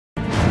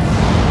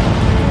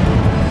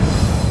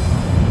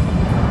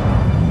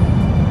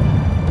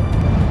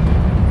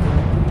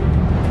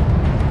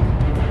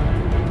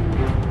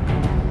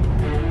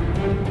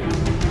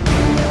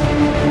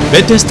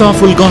Bethesda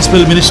Full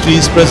Gospel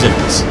Ministries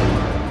presents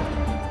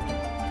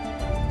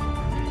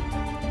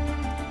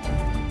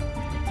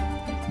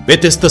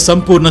Bethesda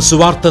సంపూర్ణ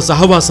సువార్త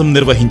సహవాసం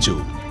నిర్వహించు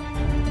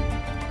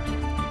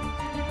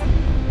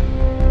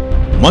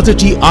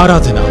మొదటి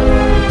ఆరాధన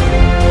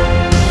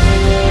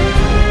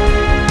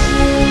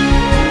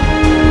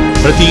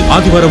ప్రతి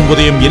ఆదివారం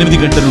ఉదయం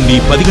 8 గంటల నుండి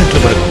 10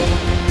 గంటల వరకు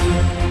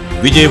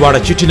విజయవాడ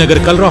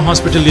చిట్టినగర్ కల్రా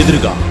హాస్పిటల్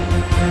ఎదురుగా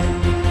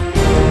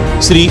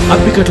శ్రీ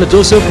అప్పికట్ల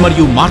జోసెఫ్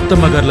మరియు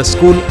మార్తమ్మ గార్ల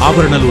స్కూల్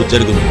ఆవరణలో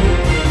జరుగును.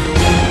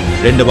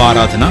 రెండవ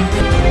ఆరాధన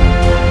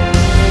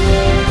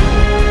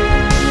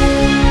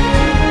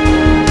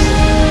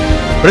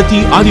ప్రతి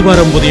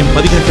ఆదివారం ఉదయం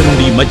 10 గంటల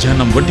నుండి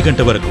మధ్యాహ్నం 1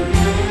 గంట వరకు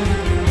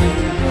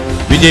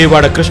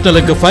విజయవాడ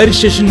కృష్ణలంక ఫైర్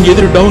స్టేషన్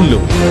ఎదురు డౌన్లో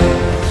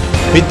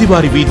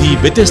పెద్దివారి వీధి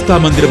బెతెస్దా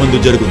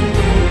మందిరమందు జరుగును.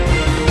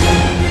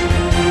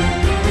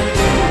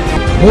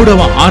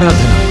 మూడవ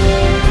ఆరాధన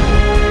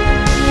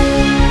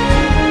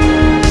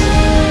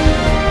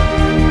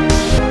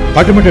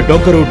పటమట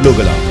డొంక రోడ్లో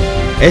గల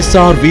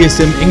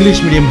SRVSM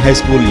English medium high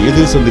school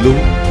ఎదురు సందులు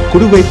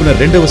కుడివైపున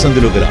రెండవ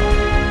సందులో గల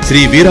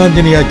శ్రీ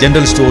వీరాంజనేయ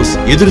జనరల్ స్టోర్స్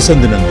ఎదురు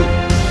సందునందు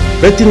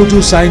ప్రతిరోజు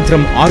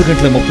సాయంత్రం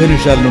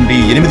 6:30 నుండి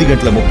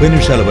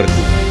 8:30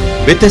 వరకు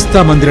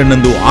బెతెస్దా మందిరం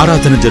నందు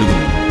ఆరాధన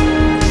జరుగును.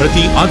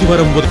 ప్రతి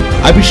ఆదివారం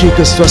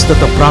అభిషేక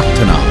స్వస్థత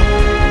ప్రార్థన,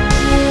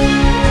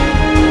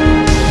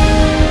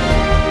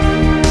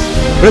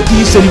 ప్రతి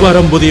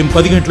శనివారం ఉదయం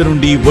 10 గంటల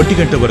నుండి 1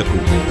 గంట వరకు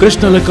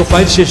కృష్ణలంక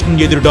ఫైర్ స్టేషన్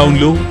ఎదురు డౌన్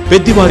లో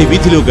పెద్దివారి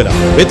వీధిలో గల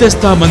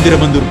బెతెస్దా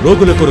మందిరమందు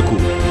రోగుల కొరకు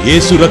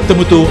యేసు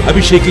రక్తముతో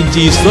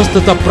అభిషేకించి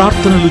స్వస్థత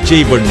ప్రార్థనలు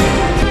చేయబడును.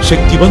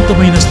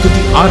 శక్తివంతమైన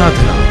స్తుతి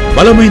ఆరాధన,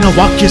 బలమైన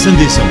వాక్య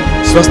సందేశం,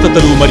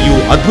 స్వస్థతలు మరియు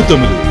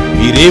అద్భుతములు.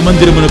 మీరే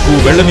మందిరమునకు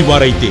వెళ్ళని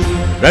వారైతే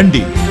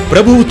రండి,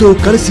 ప్రభువుతో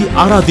కలిసి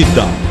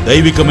ఆరాధిద్దాం,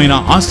 దైవికమైన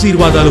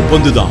ఆశీర్వాదాలు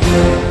పొందుదాం.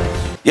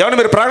 ఏమన్నా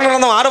మీరు ప్రకటన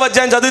గ్రంథం 6వ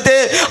అధ్యాయం చదివితే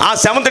ఆ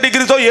 7th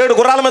డిగ్రీతో 7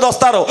 గుర్రాల మీద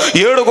వస్తారు.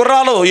 7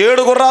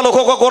 గుర్రాలు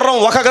ఒక్కొక్క గుర్రం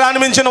ఒక దాని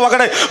మించిన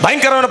ఒకటి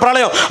భయంకరమైన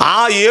ప్రళయం. ఆ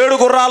 7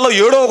 గుర్రాల్లో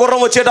 7వ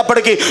గుర్రం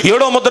వచ్చేటప్పటికి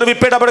 7వ ముద్ర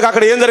విప్పేటప్పటికి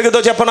అక్కడ ఏం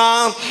జరిగిందో చెప్పనా?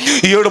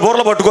 7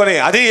 బోర్లు పట్టుకొని,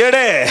 అది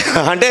 7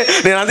 అంటే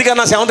నేను అందుకే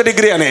నా 7th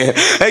డిగ్రీ అని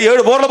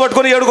 7 బోర్లు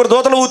పట్టుకొని 7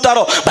 దూతలు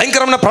ఊతారు.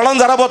 భయంకరమైన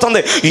ప్రళయం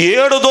జరగబోతుంది.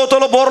 7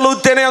 దూతలు బోర్లు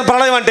ఊతేనే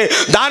ప్రళయం అంటే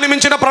దాని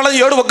మించిన ప్రళయం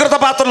 7 ఉగ్రత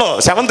పాత్రలు.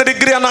 7th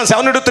డిగ్రీ అన్న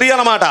 7-3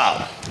 అన్నమాట.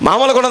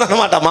 మామూలు కూడా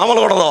అనమాట, మామూలు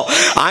కూడదు.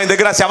 ఆయన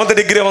దగ్గర 7th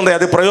డిగ్రీ ఉంది,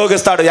 అది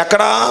ప్రయోగిస్తాడు.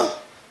 ఎక్కడ,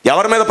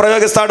 ఎవరి మీద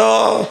ప్రయోగిస్తాడో?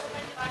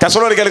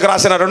 తెస్సలోనికీయులకు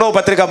రాసిన 2వ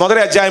పత్రిక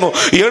 1వ అధ్యాయము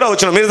 7వ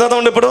వచనం మీరు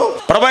చదవండి. ఇప్పుడు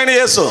ప్రభువైన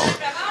యేసు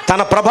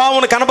తన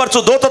ప్రభావం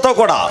కనబరచు దూతతో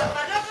కూడా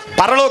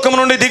పరలోకం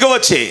నుండి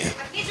దిగివచ్చి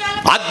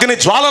అగ్ని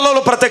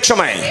జ్వాలలో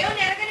ప్రత్యక్షమై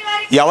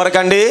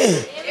ఎవరికండి?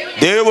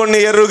 దేవుణ్ణి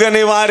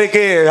ఎరుగని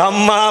వారికి.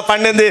 అమ్మ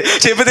పండింది,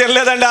 చెప్పి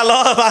తెలియలేదండి. అలా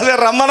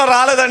రమ్మను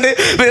రాలేదండి.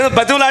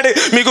 బతిమలాడి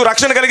మీకు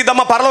రక్షణ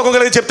కలిగిద్దమ్మా, పరలోకం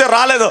కలిగి చెప్తే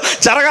రాలేదు.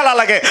 జరగాలి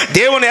అలాగే.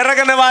 దేవుని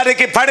ఎరగని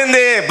వారికి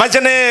పడింది.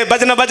 భజనే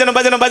భజన భజన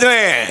భజన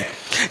భజనే.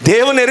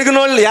 దేవుని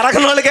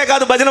ఎరగని వాళ్ళకే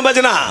కాదు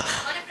భజన.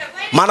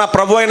 మన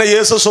ప్రభు అయిన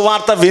యేసు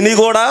సువార్త విని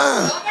కూడా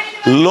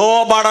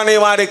లోబడని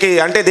వారికి,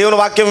 అంటే దేవుని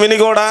వాక్యం విని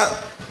కూడా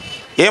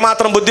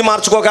ఏమాత్రం బుద్ధి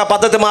మార్చుకోక,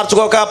 పద్ధతి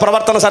మార్చుకోక,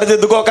 ప్రవర్తన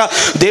సరిదిద్దుకోక,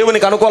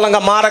 దేవునికి అనుకూలంగా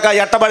మారక,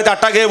 ఎట్టబడితే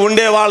అట్టగే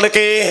ఉండే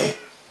వాళ్ళకి,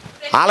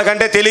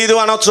 వాళ్ళకంటే తెలియదు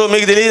అనొచ్చు.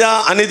 మీకు తెలియదా?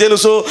 అన్నీ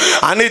తెలుసు.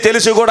 అన్నీ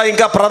తెలిసి కూడా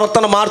ఇంకా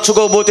ప్రవర్తన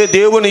మార్చుకోకపోతే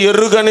దేవుని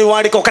ఎరుగని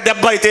వాడికి ఒక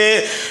దెబ్బ అయితే,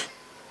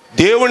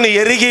 దేవుణ్ణి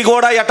ఎరిగి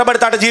కూడా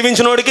ఎట్టబడితే అట్ట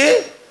జీవించినోడికి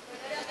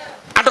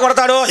అట్ట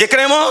కొడతాడు.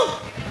 ఇక్కడేమో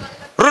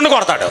 2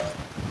 కొడతాడు,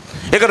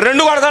 ఇక్కడ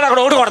 2 కొడతాడు,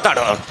 అక్కడ 1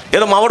 కొడతాడు.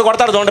 ఏదో మామూలు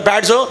కొడతాడు చూడండి,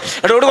 ప్యాడ్స్,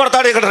 అక్కడ 1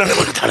 కొడతాడు, ఇక్కడ 2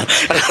 కొడతాడు,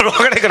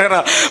 ఒకటి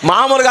ఇక్కడ.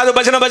 మామూలు కాదు,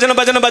 భజన భజన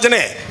భజన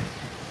భజనే.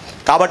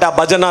 కాబట్టి ఆ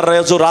భజన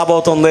రోజు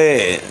రాబోతుంది.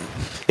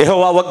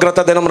 యెహోవా ఉగ్రత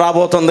దినం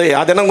రాబోతుంది.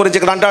 ఆ దినం గురించి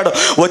ఇక్కడ అంటాడు,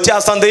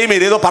 వచ్చేస్తుంది.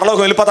 మీరు ఏదో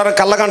పరలోకం వెళ్ళిపోతారని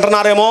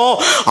కళ్ళకంటున్నారేమో.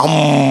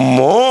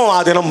 అమ్మో, ఆ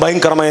దినం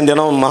భయంకరమైన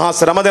దినం,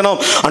 మహాశ్రమ దినం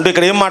అంటూ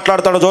ఇక్కడ ఏం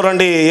మాట్లాడతాడో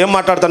చూడండి. ఏం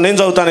మాట్లాడతాడు నేను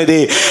చదువుతాను. ఇది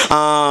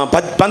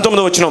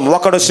 19వ వచనం.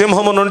 ఒకడు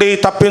సింహము నుండి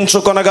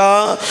తప్పించుకొనగా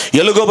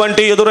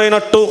ఎలుగుబంటి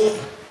ఎదురైనట్టు.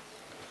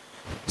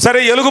 సరే,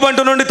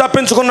 ఎలుగుబంటి నుండి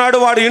తప్పించుకున్నాడు,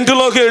 వాడు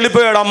ఇంటిలోకి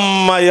వెళ్ళిపోయాడు.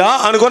 అమ్మయ్య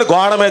అనుకొని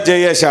గోడ మీద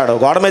చేయేశాడు.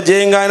 గోడ మీద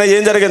చేయంగానే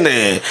ఏం జరిగింది?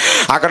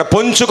 అక్కడ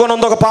పొంచుకొని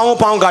ఉంది ఒక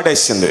పాము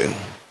కాటేసింది.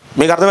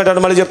 మీకు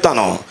అర్థమేంటంటే మళ్ళీ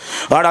చెప్తాను.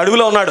 వాడు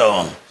అడవిలో ఉన్నాడు,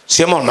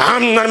 సింహం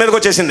దాని మీదకి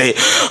వచ్చేసింది.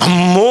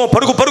 అమ్మో,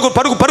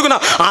 పరుగున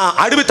ఆ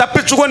అడవి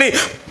తప్పించుకొని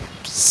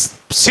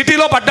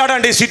సిటీలో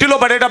పడ్డాడండి. సిటీలో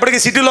పడేటప్పటికి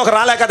సిటీలోకి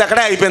రాలేక అది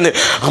అక్కడే అయిపోయింది.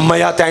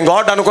 అమ్మయ్య థ్యాంక్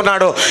గాడ్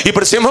అనుకున్నాడు.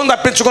 ఇప్పుడు సింహం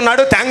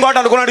తప్పించుకున్నాడు, థ్యాంక్ గాడ్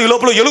అనుకున్నాడు. ఈ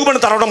లోపల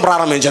ఎలుగుబంటి తరవడం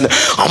ప్రారంభించింది.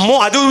 అమ్మో,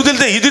 అది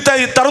వదిలితే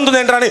ఇది తరుంతుంది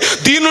ఏంటని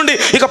దీని నుండి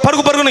ఇక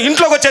పరుగున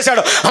ఇంట్లోకి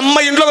వచ్చేసాడు. అమ్మ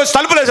ఇంట్లోకి వచ్చి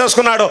తలుపులు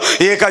వేసేసుకున్నాడు.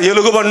 ఇక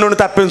ఎలుగుబంటి నుండి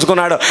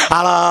తప్పించుకున్నాడు.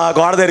 అలా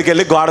గోడ దగ్గరికి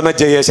వెళ్ళి గోడ మీద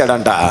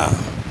చేసాడంట.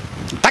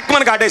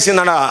 టక్మని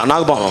కాటేసిందట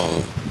నాగపాము.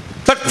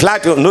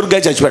 ఫ్లాట్ నురుగ్గా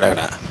చచ్చిపోయాడు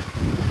అక్కడ.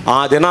 ఆ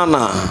దినాన్న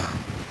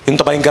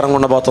ఇంత భయంకరంగా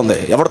ఉండబోతుంది.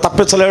 ఎవడు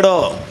తప్పించలేడో.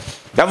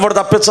 ఎవడు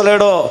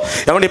తప్పించలేడు.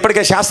 ఏమంటే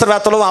ఇప్పటికే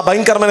శాస్త్రవేత్తలు ఆ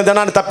భయంకరమైన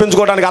దినాన్ని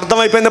తప్పించుకోవడానికి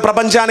అర్థమైపోయింది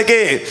ప్రపంచానికి.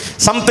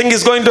 Something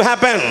is going to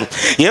happen.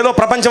 ఏదో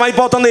ప్రపంచం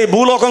అయిపోతుంది,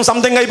 భూలోకం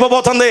సంథింగ్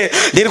అయిపోబోతుంది.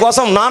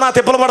 దీనికోసం నానా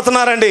తిప్పలు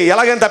పడుతున్నారండి,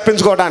 ఎలాగైనా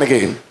తప్పించుకోవడానికి.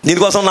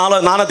 దీనికోసం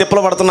నానా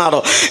తిప్పలు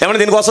పడుతున్నారు.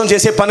 ఏమంటే దీనికోసం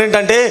చేసే పని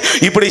ఏంటంటే,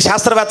 ఇప్పుడు ఈ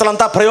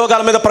శాస్త్రవేత్తలంతా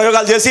ప్రయోగాల మీద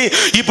ప్రయోగాలు చేసి,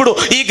 ఇప్పుడు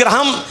ఈ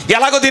గ్రహం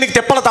ఎలాగో దీనికి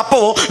తిప్పలు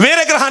తప్పవు,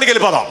 వేరే గ్రహానికి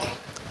వెళ్ళిపోదాం.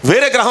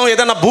 వేరే గ్రహం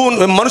ఏదైనా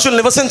మనుషులు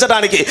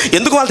నివసించడానికి.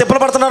 ఎందుకు వాళ్ళు తిప్పలు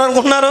పడుతున్నారు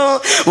అనుకుంటున్నారు?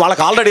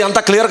 వాళ్ళకి ఆల్రెడీ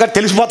అంతా క్లియర్గా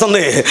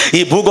తెలిసిపోతుంది,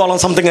 ఈ భూగోళం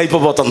సంథింగ్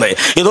అయిపోబోతుంది,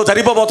 ఏదో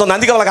జరిగిపోబోతుంది.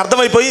 అందుకే వాళ్ళకి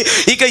అర్థమైపోయి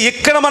ఇక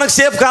ఇక్కడ మనకు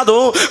సేఫ్ కాదు,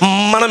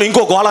 మనం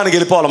ఇంకో గోళానికి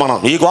వెళ్ళిపోవాలి. మనం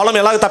ఈ గోళం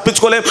ఎలాగ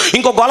తప్పించుకోలేం,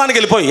 ఇంకో గోళానికి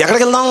వెళ్ళిపోయి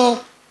ఎక్కడికి వెళ్దాం?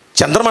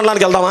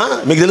 చంద్రమండలానికి వెళ్దామా?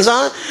 మీకు తెలుసా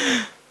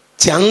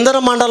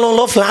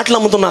చంద్రమండలంలో ఫ్లాట్లు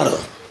అమ్ముతున్నారు?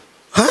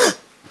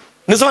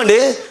 నిజమండి,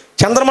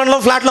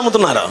 చంద్రమండలం ఫ్లాట్లు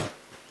అమ్ముతున్నారు.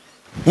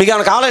 మీకు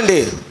ఏమైనా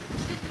కావాలండి?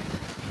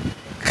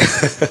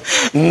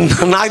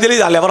 నాకు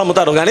తెలియదు వాళ్ళు ఎవరు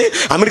అమ్ముతారు, కానీ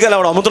అమెరికాలో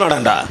ఎవరు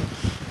అమ్ముతున్నాడంట.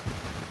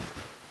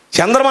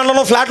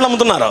 చంద్రమండలంలో ఫ్లాట్లు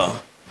అమ్ముతున్నారు.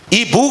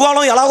 ఈ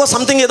భూగోళం ఎలాగో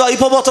సంథింగ్ ఏదో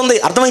అయిపోబోతుంది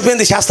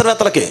అర్థమైపోయింది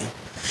శాస్త్రవేత్తలకి.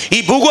 ఈ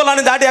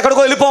భూగోళాన్ని దాటి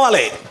ఎక్కడికో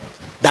వెళ్ళిపోవాలి.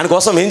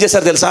 దానికోసం ఏం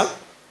చేశారు తెలుసా?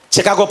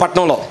 చికాగో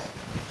పట్టణంలో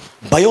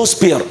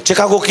బయోస్పియర్,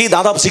 చికాగోకి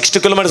దాదాపు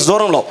 60 కిలోమీటర్స్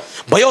దూరంలో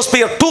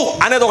బయోస్పియర్ 2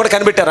 అనేది ఒకటి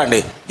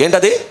కనిపెట్టారండి.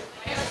 ఏంటది?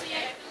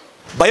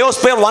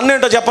 బయోస్పియర్ 1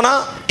 ఏంటో చెప్పనా?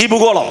 ఈ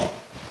భూగోళం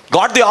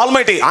గాడ్ ది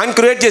ఆల్మైటీ ఆయన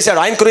క్రియేట్ చేశాడు,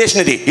 ఆయన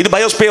క్రియేషన్ ఇది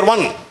బయోస్పియర్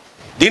 1,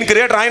 దీని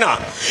క్రియేటర్ ఆయన.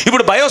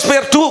 ఇప్పుడు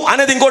బయోస్పియర్ 2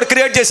 అనేది ఇంకోటి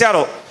క్రియేట్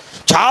చేశారు.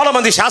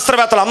 చాలామంది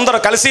శాస్త్రవేత్తలు అందరూ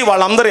కలిసి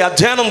వాళ్ళందరి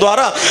అధ్యయనం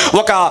ద్వారా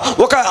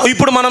ఒక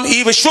ఇప్పుడు మనం ఈ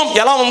విశ్వం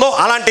ఎలా ఉందో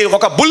అలాంటి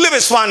ఒక బుల్లి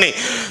విశ్వాన్ని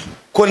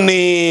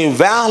కొన్ని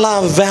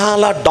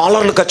వేల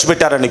డాలర్లు ఖర్చు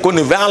పెట్టారండి.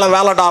 కొన్ని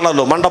వేల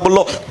డాలర్లు, మన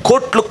డబ్బుల్లో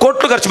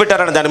కోట్లు ఖర్చు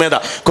పెట్టారండి. దాని మీద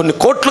కొన్ని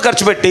కోట్లు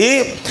ఖర్చు పెట్టి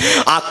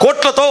ఆ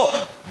కోట్లతో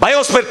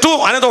బయోస్పియర్ 2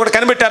 అనేది ఒకటి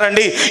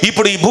కనిపెట్టారండి.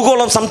 ఇప్పుడు ఈ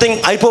భూగోళం సంథింగ్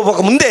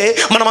అయిపోక ముందే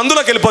మనం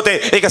అందులోకి వెళ్ళిపోతే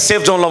ఇక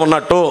సేఫ్ జోన్లో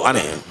ఉన్నట్టు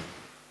అని.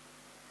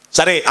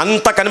 సరే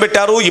అంతా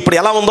కనిపెట్టారు. ఇప్పుడు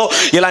ఎలా ఉందో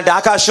ఇలాంటి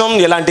ఆకాశం,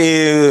 ఇలాంటి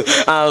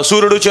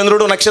సూర్యుడు,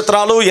 చంద్రుడు,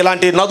 నక్షత్రాలు,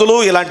 ఇలాంటి నదులు,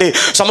 ఇలాంటి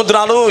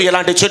సముద్రాలు,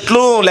 ఇలాంటి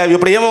చెట్లు,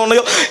 ఇప్పుడు ఏమేమి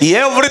ఉన్నాయో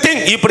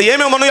ఎవ్రీథింగ్, ఇప్పుడు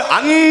ఏమేమి ఉన్నాయో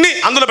అన్నీ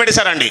అందులో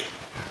పెట్టేశారండి.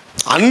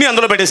 అన్నీ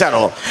అందులో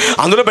పెట్టేశారు.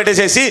 అందులో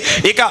పెట్టేసేసి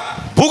ఇక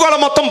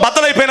భూగోళం మొత్తం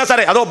బద్దలైపోయినా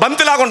సరే అదో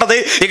బంతిలాగా ఉంటుంది,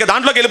 ఇక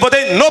దాంట్లోకి వెళ్ళిపోతే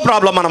నో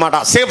ప్రాబ్లం అనమాట,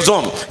 సేఫ్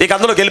జోన్. ఇక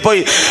అందులోకి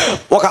వెళ్ళిపోయి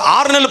ఒక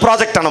 6 నెలల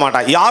ప్రాజెక్ట్ అనమాట.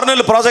 ఈ 6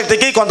 నెలల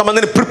ప్రాజెక్ట్కి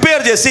కొంతమందిని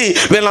ప్రిపేర్ చేసి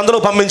వీళ్ళందరూ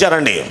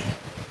పంపించారండి.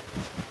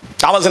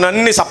 కావాల్సిన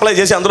అన్ని సప్లై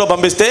చేసి అందులో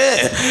పంపిస్తే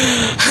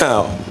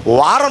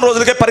వారం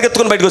రోజులకే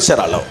పరిగెత్తుకుని బయటకు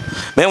వచ్చారు వాళ్ళు.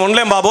 మేము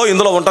ఉండలేం బాబో,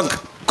 ఇందులో ఉండటం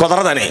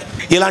కుదరదని.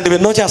 ఇలాంటివి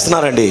ఎన్నో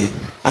చేస్తున్నారండి.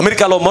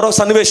 అమెరికాలో మరో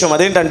సన్నివేశం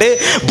అదేంటంటే,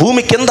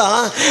 భూమి కింద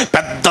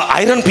పెద్ద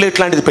ఐరన్ ప్లేట్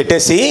లాంటిది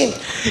పెట్టేసి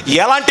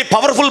ఎలాంటి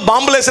పవర్ఫుల్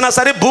బాంబులు వేసినా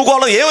సరే,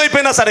 భూగోళం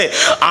ఏమైపోయినా సరే,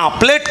 ఆ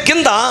ప్లేట్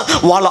కింద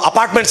వాళ్ళు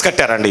అపార్ట్మెంట్స్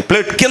కట్టారండి.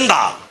 ప్లేట్ కింద,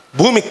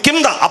 భూమి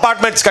కింద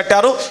అపార్ట్మెంట్స్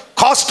కట్టారు,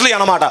 కాస్ట్లీ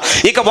అనమాట.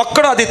 ఇక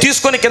ఒక్కడు అది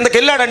తీసుకొని కిందకి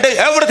వెళ్ళాడంటే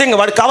ఎవ్రీథింగ్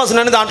వాడికి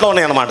కావాల్సినవి దాంట్లో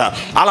ఉన్నాయి అనమాట.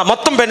 అలా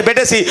మొత్తం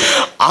పెట్టేసి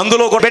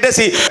అందులో కూడా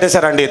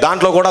పెట్టేశారండి.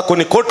 దాంట్లో కూడా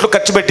కొన్ని కోట్లు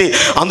ఖర్చు పెట్టి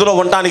అందులో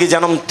ఉండటానికి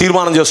జనం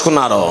తీర్మానం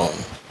చేసుకున్నారు.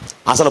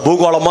 అసలు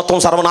భూగోళం మొత్తం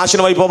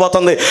సర్వనాశనం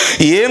అయిపోబోతుంది.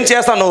 ఏం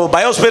చేస్తావు నువ్వు?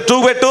 బయోస్పియర్ 2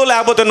 పెట్టు,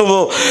 లేకపోతే నువ్వు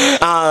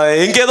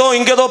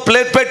ఇంకేదో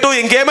ప్లేట్ పెట్టు,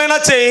 ఇంకేమైనా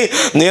చెయ్యి.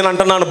 నేను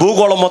అంటున్నాను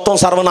భూగోళం మొత్తం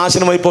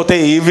సర్వనాశనం అయిపోతే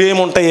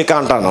ఇవేముంటాయి ఇక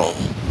అంటాను.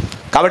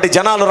 కాబట్టి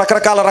జనాలు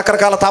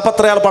రకరకాల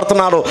తాపత్రయాలు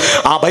పడుతున్నారు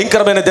ఆ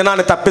భయంకరమైన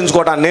దినాన్ని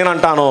తప్పించుకోవడానికి. నేను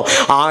అంటాను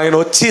ఆయన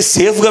వచ్చి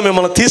సేఫ్గా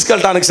మిమ్మల్ని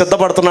తీసుకెళ్ళడానికి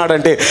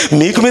సిద్ధపడుతున్నాడంటే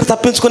మీకు మీరు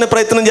తప్పించుకునే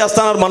ప్రయత్నం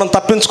చేస్తున్నారు. మనం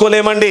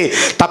తప్పించుకోలేమండి.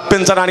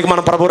 తప్పించడానికి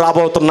మన ప్రభు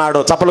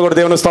రాబోతున్నాడు. చప్పలు కూడా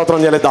దేవుని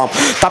స్తోత్రం చేద్దాం.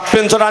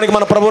 తప్పించడానికి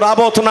మన ప్రభు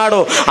రాబోతున్నాడు.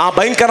 ఆ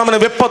భయంకరమైన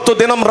విపత్తు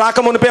దినం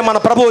రాకమునిపే మన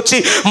ప్రభు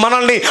వచ్చి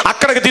మనల్ని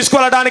అక్కడికి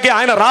తీసుకెళ్ళడానికి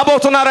ఆయన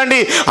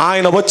రాబోతున్నారండి.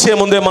 ఆయన వచ్చే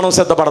ముందే మనం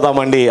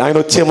సిద్ధపడదామండి. ఆయన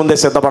వచ్చే ముందే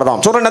సిద్ధపడదాం.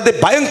 చూడండి, అది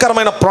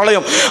భయంకరమైన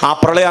ప్రళయం. ఆ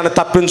ప్రళయాన్ని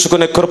తప్పించుకునే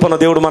కృపను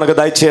దేవుడు మనకు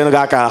దయచేయను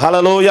గాక.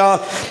 హల్లెలూయా.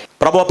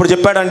 ప్రభు అప్పుడు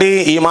చెప్పాడండి.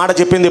 ఈ మాట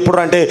చెప్పింది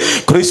ఎప్పుడు అంటే,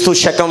 క్రీస్తు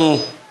శకం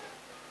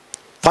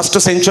 1st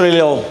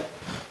సెంచురీలో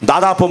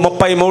దాదాపు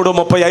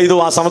 33-35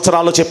 ఆ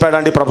సంవత్సరాల్లో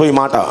చెప్పాడండి ప్రభు ఈ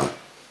మాట.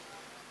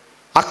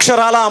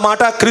 అక్షరాల ఆ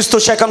మాట క్రీస్తు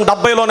శకం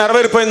 70లో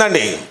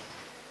నెరవేరిపోయిందండి.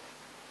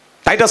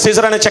 టైటస్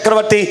సీజర్ అనే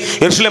చక్రవర్తి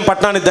యెరూషలేం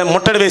పట్టణాన్ని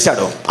ముట్టడి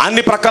వేశాడు.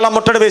 అన్ని ప్రక్కల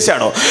ముట్టడి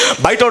వేశాడు.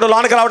 బయటోడు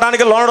లోనికి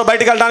రావడానికి, లోనోడు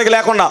బయటికి వెళ్ళడానికి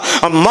లేకుండా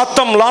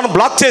మొత్తం లోన్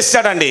బ్లాక్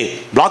చేసాడండి.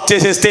 బ్లాక్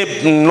చేసేస్తే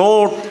no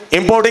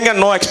importing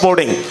and no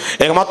exporting.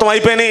 ఇక మొత్తం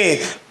అయిపోయినాయి,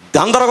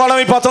 గందరగోళం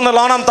అయిపోతుంది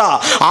లోనంతా.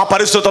 ఆ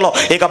పరిస్థితుల్లో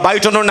ఇక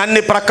బయట నుండి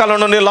అన్ని ప్రక్కల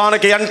నుండి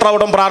లోనికి ఎంటర్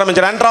అవ్వడం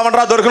ప్రారంభించాడు. ఎంటర్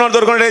అవ్వడం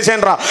దొరికినోడు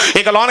వేసేయండి రా.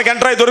 ఇక లోనికి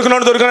ఎంటర్ అయ్యి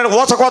దొరికినోడు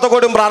ఊచకోత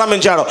కోయడం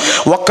ప్రారంభించాడు.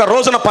 ఒక్క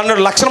రోజున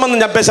 12 లక్షల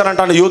మందిని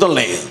చంపేశారంట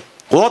యూదుల్ని.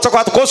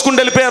 ఊచకోత కోసుకుంటూ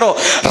వెళ్ళిపోయారు.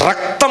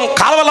 రక్తం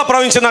కాలువల్లో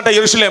ప్రవహించిందంట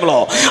యెరూషలేంలో.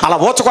 అలా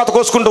ఊచకోత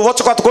కోసుకుంటూ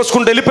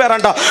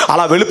వెళ్ళిపోయారంట.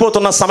 అలా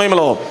వెళ్ళిపోతున్న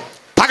సమయంలో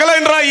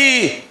తగలేండిరా ఈ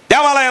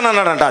దేవాలయాన్ని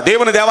అన్నాడంట.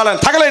 దేవుని దేవాలయం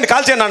తగలేండి,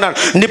 కాల్చేయండి అన్నాడు.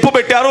 నిప్పు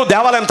పెట్టారు,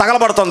 దేవాలయం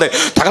తగలబడుతుంది.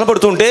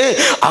 తగలబడుతుంటే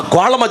ఆ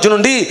గోళ్ల మధ్య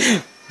నుండి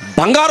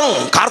బంగారం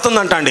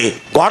కారుతుందంట అండి,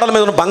 గోడల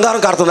మీద ఉన్న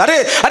బంగారం కారుతుంది. అరే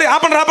అరే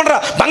ఆపండి ఆపండి రా,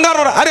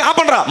 బంగారం రా, అరే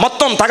ఆపండి రా,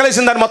 మొత్తం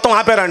తగలేసిందని మొత్తం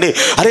ఆపారండి.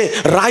 అరే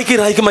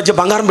రాయికి మధ్య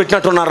బంగారం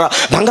పెట్టినట్టున్నారా,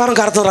 బంగారం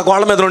కారుతుందిరా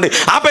గోడల మీద నుండి,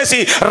 ఆపేసి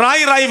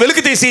రాయి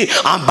వెలికి తీసి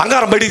ఆ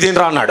బంగారం బయటికి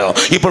తినరా అన్నాడు.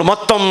 ఇప్పుడు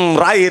మొత్తం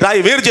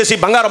రాయి వేరు చేసి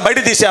బంగారం బయట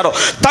తీశారు.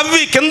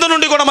 తవ్వి కింద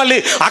నుండి కూడా మళ్ళీ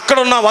అక్కడ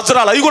ఉన్న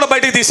వజ్రాలు అవి కూడా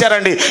బయటికి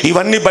తీశారండి.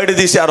 ఇవన్నీ బయట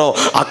తీశారు.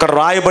 అక్కడ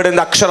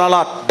రాయబడింది అక్షరాల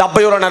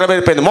 70లో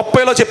నెరవేరిపోయింది.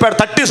 30లో చెప్పాడు,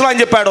 30స్లో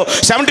అని చెప్పాడు,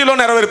 70లో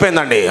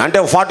నెరవేరిపోయిందండి. అంటే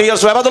 40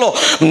 years వ్యవధిలో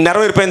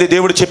నెరవేరిపోయింది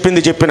దేవుడు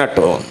చెప్పింది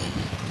చెప్పినట్టు.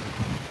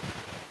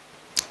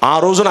 ఆ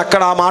రోజున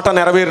అక్కడ ఆ మాట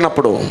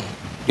నెరవేరినప్పుడు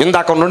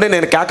ఇందాక నుండి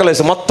నేను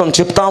కేకలేసి మొత్తం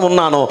చెప్తా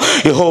ఉన్నాను.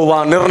 యెహోవా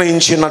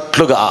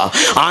నిర్ణయించినట్లుగా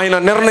ఆయన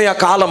నిర్ణయ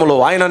కాలములో,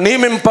 ఆయన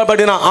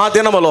నియమింపబడిన ఆ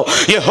దినములో,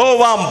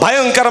 యెహోవా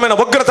భయంకరమైన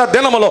ఉగ్రత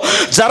దినములో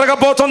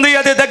జరగబోతుంది,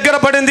 అది దగ్గర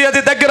పడింది,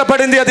 అది దగ్గర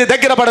పడింది, అది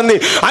దగ్గర పడింది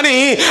అని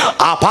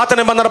ఆ పాత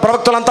నిబంధన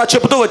ప్రవక్తలంతా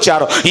చెబుతూ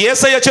వచ్చారు.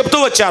 యేసయ్య చెబుతూ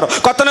వచ్చారు.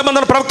 కొత్త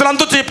నిబంధన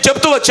ప్రవక్తలంతా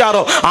చెబుతూ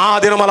వచ్చారు. ఆ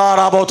దినమలా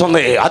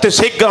రాబోతుంది, అతి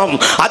శీఘ్రం,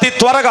 అతి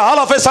త్వరగా,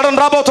 ఆల్ ఆఫ్ ఏ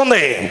సడన్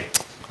రాబోతుంది.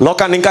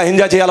 లోకాన్ని ఇంకా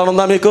ఎంజాయ్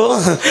చేయాలనుందా మీకు?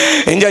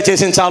 ఎంజాయ్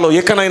చేసిన చాలు.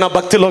 ఇకనైనా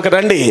భక్తిలోకి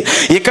రండి,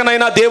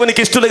 ఇకనైనా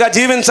దేవునికి ఇష్టలుగా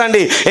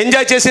జీవించండి.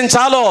 ఎంజాయ్ చేసిన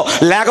చాలు,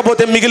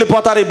 లేకపోతే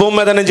మిగిలిపోతారు ఈ భూమి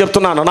మీద. నేను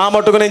చెప్తున్నాను, నా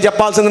మట్టుకు నేను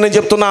చెప్పాల్సింది నేను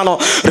చెప్తున్నాను.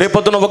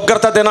 రేపొద్దున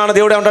ఉగ్రత దినాన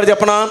దేవుడు ఏమంటాడు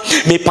చెప్పనా?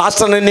 మీ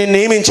పాస్టర్ని నేను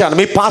నియమించాను,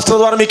 మీ పాస్టర్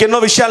ద్వారా మీకు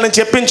ఎన్నో విషయాలు నేను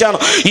చెప్పించాను.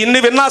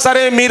 ఇన్ని విన్నా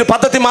సరే మీరు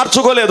పద్ధతి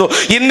మార్చుకోలేదు,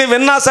 ఇన్ని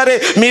విన్నా సరే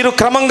మీరు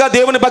క్రమంగా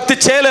దేవుని భక్తి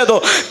చేయలేదు.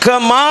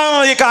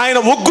 ఇక ఆయన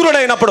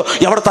ఉగ్రుడైనప్పుడు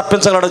ఎవడు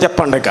తప్పించగలడో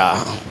చెప్పండి. ఇక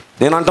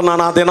నేను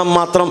అంటున్నాను, ఆ దినం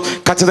మాత్రం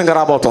ఖచ్చితంగా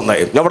రాబోతుంది,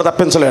 ఎవడు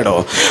తప్పించలేడు.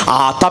 ఆ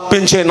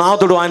తప్పించే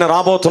నాథుడు ఆయన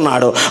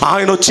రాబోతున్నాడు.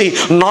 ఆయన వచ్చి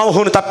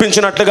నోహును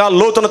తప్పించినట్లుగా,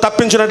 లోతును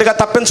తప్పించినట్టుగా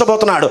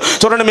తప్పించబోతున్నాడు.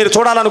 చూడండి, మీరు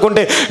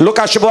చూడాలనుకుంటే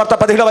లూకా శుభవార్త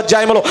 17వ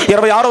అధ్యాయంలో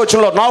 26వ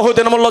వచనంలో నోహు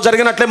దినముల్లో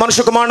జరిగినట్లే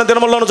మనుష్య కుమారుని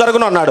దినముల్లోనూ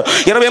జరుగును అన్నాడు.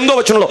 28వ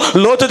వచనంలో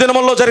లోతు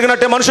దినముల్లో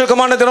జరిగినట్టే మనుష్య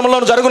కుమారుని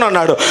దినముల్లోనూ జరుగును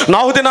అన్నాడు.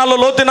 నోహు దినాల్లో,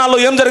 లోతు దినాల్లో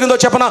ఏం జరిగిందో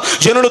చెప్పనా?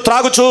 జనులు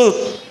త్రాగుచు,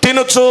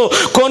 తినొచ్చు,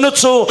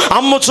 కొనుచ్చు,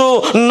 అమ్ముచు,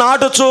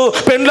 నాటుచు,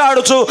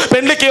 పెండ్లాడుచు,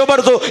 పెండ్లికి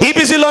ఇవ్వబడుతూ ఈ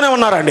బిజీలోనే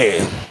ఉన్నారండి.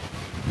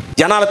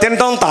 జనాలు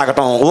తినటం,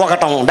 తాగటం,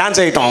 ఊగటం, డాన్స్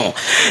చేయటం,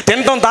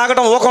 తినటం,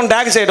 తాగటం, ఊకం,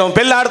 డాన్స్ చేయటం,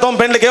 పెళ్ళి ఆడటం,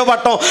 పెండ్లికి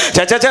ఇవ్వబడటం,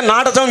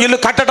 నాటటం, ఇల్లు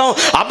కట్టడం.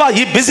 అబ్బా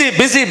ఈ busy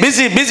busy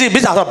busy busy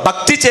busy. అసలు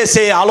భక్తి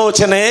చేసే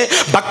ఆలోచనే,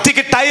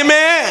 భక్తికి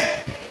టైమే.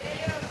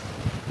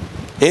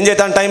 ఏం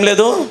చేద్దాం, టైం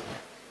లేదు.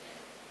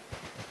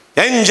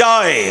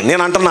 ఎంజాయ్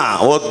నేను అంటున్నా,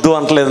 వద్దు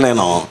అంటలేదు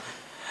నేను.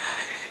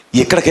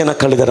 ఎక్కడికైనా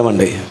కళ్ళు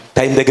తెరవండి,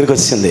 టైం దగ్గరికి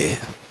వచ్చింది.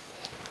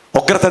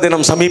 ఉగ్రత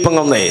దినం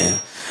సమీపంగా ఉంది,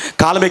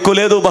 కాలం ఎక్కువ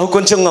లేదు, బహు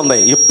కొంచెంగా ఉంది.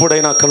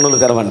 ఎప్పుడైనా కన్నులు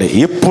తెరవండి,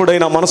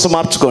 ఎప్పుడైనా మనసు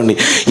మార్చుకోండి,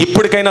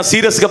 ఇప్పటికైనా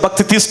సీరియస్గా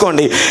భక్తి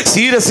తీసుకోండి.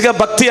 సీరియస్గా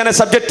భక్తి అనే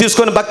సబ్జెక్ట్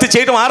తీసుకొని భక్తి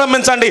చేయడం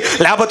ఆరంభించండి,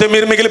 లేకపోతే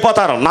మీరు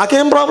మిగిలిపోతారు.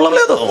 నాకేం ప్రాబ్లం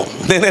లేదు,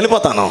 నేను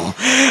వెళ్ళిపోతాను.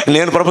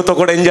 నేను ప్రభుత్వం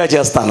కూడా ఎంజాయ్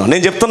చేస్తాను.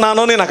 నేను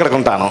చెప్తున్నాను, నేను అక్కడికి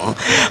ఉంటాను,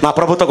 నా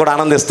ప్రభుత్వం కూడా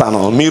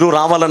ఆనందిస్తాను. మీరు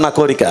రావాలని నా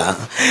కోరిక,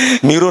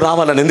 మీరు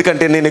రావాలని.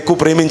 ఎందుకంటే నేను ఎక్కువ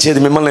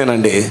ప్రేమించేది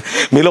మిమ్మల్నేనండి.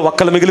 మీలో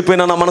ఒక్కళ్ళు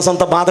మిగిలిపోయినా నా మనసు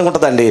అంతా బాధగా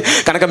ఉంటుందండి.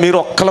 కనుక మీరు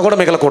ఒక్కళ్ళు కూడా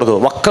మిగలకూడదు.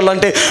 ఒక్కళ్ళు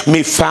అంటే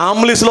మీ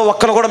ఫ్యామిలీస్లో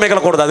ఒక్కళ్ళు కూడా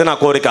మిగలకూడదు, అది నా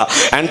కోరిక.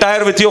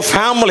 ఎంటైర్ విత్ యువర్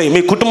ఫ్యామిలీ,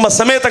 మీ కుటుంబ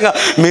సమేతంగా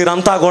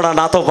మీరంతా కూడా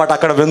నాతో పాటు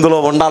అక్కడ విందులో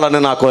ఉండాలని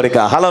నా కోరిక.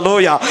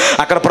 హల్లెలూయా.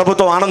 అక్కడ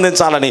ప్రభుత్వం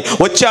ఆనందించాలని.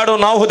 వచ్చాడు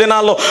నోహు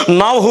దినాల్లో,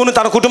 నోహును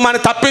తన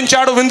కుటుంబాన్ని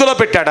తప్పించాడు, విందులో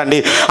పెట్టాడండి.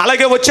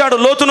 అలాగే వచ్చాడు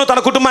లోతును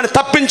తన కుటుంబాన్ని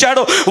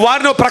తప్పించాడు,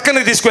 వారిని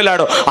ప్రక్కనికి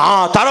తీసుకెళ్ళాడు. ఆ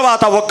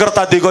తర్వాత ఉగ్రత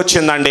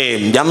దిగొచ్చిందండి.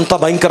 ఎంత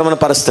భయంకరమైన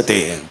పరిస్థితి.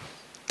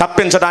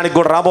 తప్పించడానికి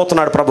కూడా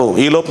రాబోతున్నాడు ప్రభు.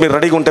 ఈ లోపు మీరు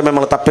రెడీగా ఉంటే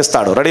మిమ్మల్ని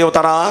తప్పిస్తాడు. రెడీ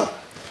అవుతారా?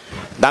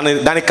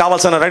 దానికి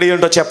కావాల్సిన రెడీ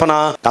ఏంటో చెప్పనా?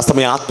 కాస్త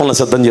మీ ఆత్మలను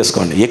సిద్ధం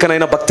చేసుకోండి.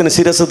 ఇకనైనా భక్తిని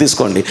సీరియస్గా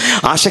తీసుకోండి,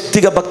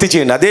 ఆసక్తిగా భక్తి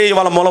చేయండి. అదే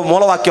ఇవాళ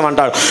మూలవాక్యం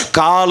అంటాడు,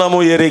 కాలము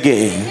ఎరిగి.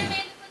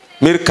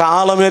 మీరు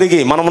కాలం ఎరిగి,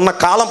 మనం ఉన్న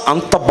కాలం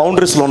అంత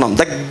బౌండరీస్లో ఉన్నాం,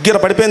 దగ్గర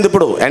పడిపోయింది.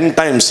 ఇప్పుడు ఎండ్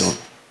టైమ్స్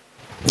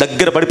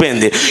దగ్గర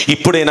పడిపోయింది.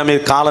 ఇప్పుడైనా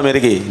మీరు కాలం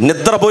ఎరిగి,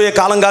 నిద్రపోయే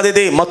కాలం కాదు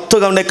ఇది,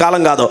 మత్తుగా ఉండే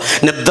కాలం కాదు,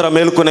 నిద్ర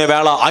మేలుకునే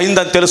వేళ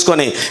అయిందని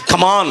తెలుసుకొని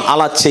కమాన్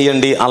అలా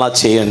చేయండి, అలా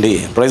చేయండి.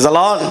 Praise the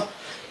lord.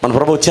 మన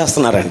ప్రభు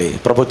వచ్చేస్తున్నారండి,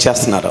 ప్రభు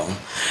వచ్చేస్తున్నారు.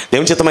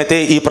 దేవుని చిత్తమైతే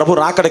ఈ ప్రభు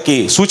రాకడికి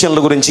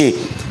సూచనల గురించి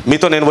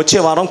మీతో నేను వచ్చే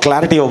వారం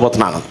క్లారిటీ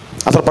ఇవ్వబోతున్నాను.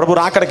 అసలు ప్రభు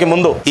రాకడికి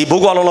ముందు ఈ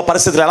భూగోళంలో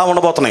పరిస్థితులు ఎలా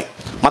ఉండబోతున్నాయి.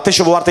 మత్తయి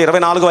శుభవార్త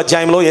 24వ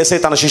అధ్యాయంలో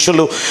యేసయ్య తన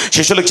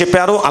శిష్యులకు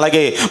చెప్పారు.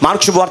 అలాగే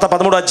మార్కు శుభవార్త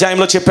 13వ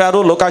అధ్యాయంలో చెప్పారు.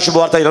 లూకా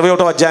శుభవార్త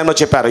 21వ అధ్యాయంలో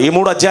చెప్పారు. ఈ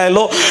 3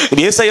 అధ్యాయాల్లో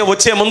యేసయ్య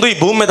వచ్చే ముందు ఈ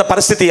భూమి మీద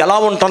పరిస్థితి ఎలా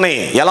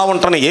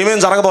ఉంటున్నాయి,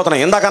 ఏమేమి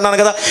జరగబోతున్నాయి ఇందాక అన్నాను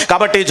కదా.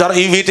 కాబట్టి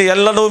వీటి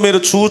ఎల్లను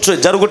మీరు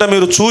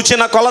మీరు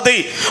చూచిన కొలది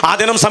ఆ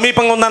దినం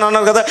సమీపంగా ఉందని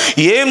అన్నారు కదా.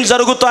 ఏం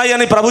జరుగుతాయి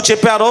అని ప్రభు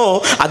చెప్పారో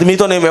అది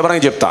మీతో నేను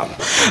వివరంగా చెప్తాను.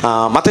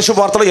 మత్తయి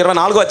శుభవార్తలో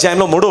 24వ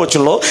అధ్యాయంలో 3వ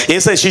వచనంలో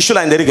యేసయ్య శిష్యులు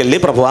ఆయన దగ్గరికి వెళ్ళి,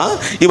 ప్రభువా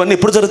ఇవన్నీ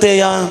ఎప్పుడు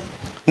జరుగుతాయా,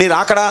 మీరు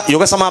అక్కడ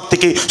యుగ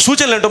సమాప్తికి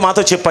సూచనలు ఏంటో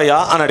మాతో చెప్పయ్యా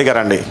అని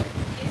అడిగారండి.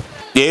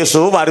 యేసు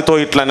వారితో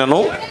ఇట్లనెను,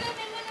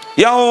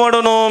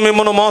 ఎవడును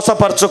మిమ్మల్ని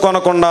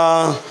మోసపరచుకొనకుండా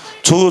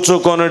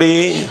చూచుకొనుడి.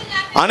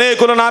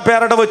 అనేకులు నా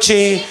పేరట వచ్చి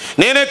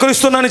నేనే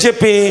క్రీస్తునని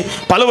చెప్పి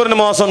పలువురిని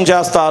మోసం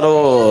చేస్తారు.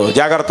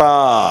 జాగ్రత్త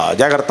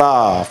జాగ్రత్త.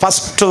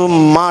 ఫస్ట్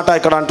మాట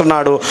ఇక్కడ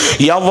అంటున్నాడు,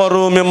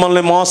 ఎవరు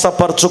మిమ్మల్ని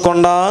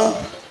మోసపరచకుండా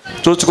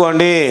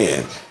చూసుకోండి.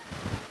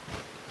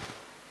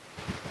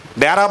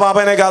 డేరా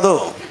బాబానే కాదు,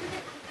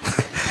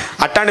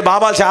 అట్లాంటి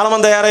బాబాలు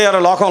చాలామంది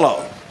తయారయ్యారు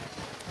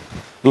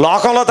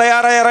లోకంలో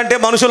తయారయ్యారంటే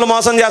మనుషులు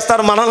మోసం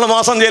చేస్తారు, మనల్ని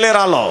మోసం చేయలేరు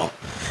వాళ్ళు.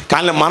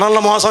 కానీ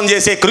మనల్ని మోసం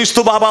చేసే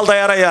క్రీస్తు బాబాలు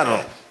తయారయ్యారు.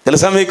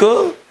 తెలుసా మీకు?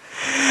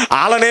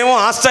 వాళ్ళనేమో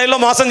ఆ స్టైల్లో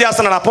మోసం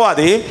చేస్తున్నాడు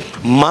అపవాది,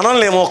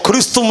 మనల్ని ఏమో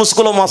క్రీస్తు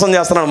ముసుగులో మోసం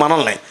చేస్తున్నాడు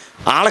మనల్ని.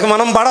 వాళ్ళకి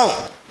మనం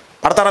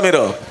పడతారా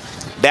మీరు?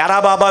 డేరా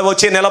బాబా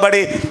వచ్చి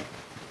నిలబడి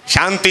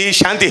శాంతి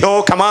శాంతి హో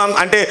కమాన్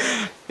అంటే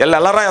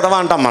ఎల్లరా ఎదవా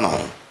అంటాం మనం.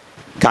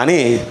 కానీ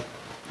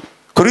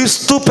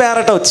క్రీస్తు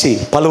పేరట వచ్చి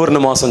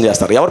పలువురిని మోసం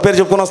చేస్తారు. ఎవరి పేరు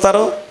చెప్పుకొని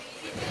వస్తారు?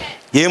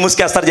 ఏ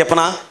ముసుకేస్తారు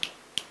చెప్పనా?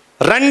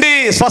 రండి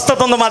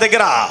స్వస్థత ఉంది మా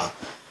దగ్గర,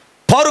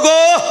 పరుగో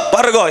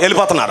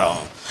వెళ్ళిపోతున్నారు.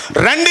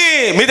 రండి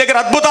మీ దగ్గర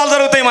అద్భుతాలు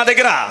జరుగుతాయి మా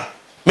దగ్గర.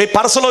 మీ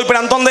పర్సులో ఇప్పుడు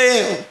ఎంత ఉంది?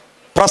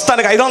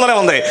 ప్రస్తుతానికి 500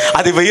 ఉంది,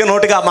 అది 1000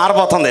 నోటుగా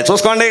మారబోతుంది.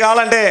 చూసుకోండి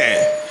కావాలంటే.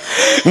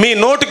 మీ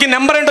నోటుకి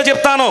నెంబర్ ఏంటో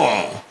చెప్తాను,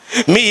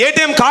 మీ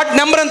ఏటీఎం కార్డ్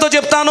నెంబర్ ఎంతో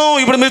చెప్తాను.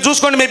 ఇప్పుడు మీరు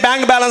చూసుకోండి, మీ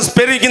బ్యాంక్ బ్యాలెన్స్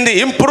పెరిగింది.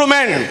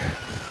 Improvement,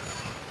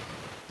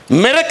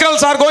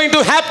 miracles are going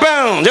to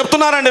happen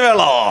చెప్తున్నారండి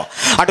వీళ్ళు.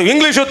 అటు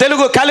ఇంగ్లీషు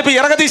తెలుగు కలిపి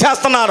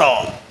ఎరగదీసేస్తున్నారు.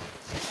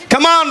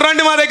 కమాన్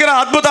రండి మా దగ్గర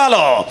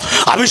అద్భుతాలు,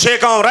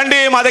 అభిషేకం రండి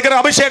మా దగ్గర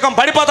అభిషేకం.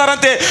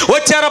 పడిపోతారంతే,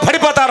 వచ్చారో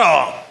పడిపోతారో.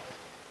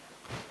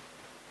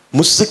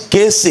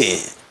 ముసుకేసి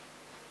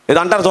ఇది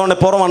అంటారు చూడండి,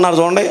 పూర్వం అన్నారు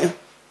చూడండి,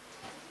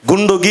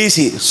 గుండు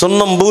గీసి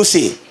సున్నం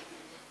పూసి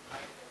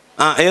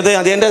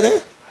అదేంటి అది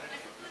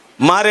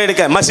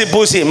మారేడికాయ మసి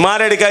పూసి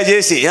మారేడికాయ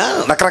చేసి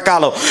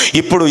రకరకాలు.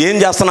 ఇప్పుడు ఏం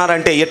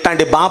చేస్తున్నారంటే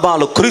ఇట్లాంటి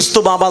బాబాలు, క్రీస్తు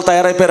బాబాలు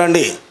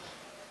తయారైపోయారండి.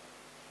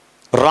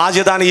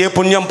 రాజధాని ఏ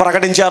పుణ్యం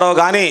ప్రకటించారో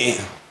కానీ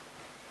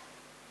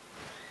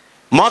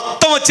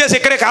మొత్తం వచ్చేసి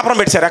ఇక్కడే కాపురం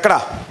పెట్టారు. ఎక్కడ?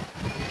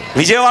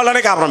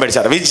 విజయవాడలోనే కాపురం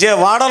పెట్టారు.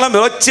 విజయవాడలో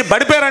మీరు వచ్చి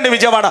పడిపోయారండి.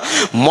 విజయవాడ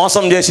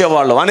మోసం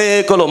చేసేవాళ్ళు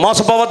అనేకులు.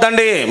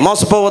 మోసపోవద్దండి,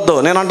 మోసపోవద్దు.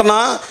 నేను అంటున్నా,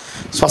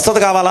 స్వస్థత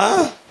కావాలా?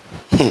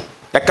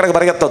 ఎక్కడికి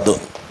పరిగెత్తొద్దు.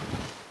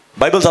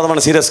 బైబిల్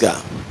చదవండి సీరియస్గా,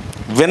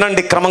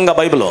 వినండి క్రమంగా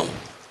బైబిల్,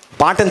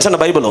 పాటించండి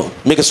బైబిల్.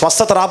 మీకు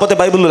స్వస్థత రాకపోతే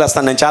బైబిల్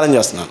వేస్తాను, నేను ఛాలెంజ్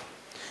చేస్తున్నాను.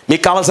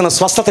 మీకు కావాల్సిన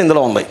స్వస్థత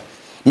ఇందులో ఉంది,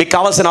 మీకు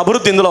కావాల్సిన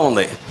అభివృద్ధి ఇందులో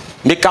ఉంది,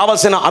 మీకు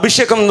కావాల్సిన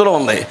అభిషేకం ఇందులో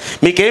ఉంది.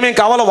 మీకు ఏమేమి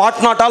కావాలో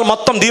వాటినాటాలు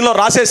మొత్తం దీనిలో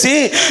రాసేసి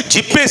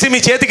జిప్పేసి మీ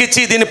చేతికి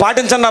ఇచ్చి దీన్ని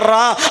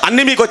పాటించన్నారా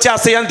అన్నీ మీకు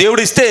వచ్చేస్తాయి అని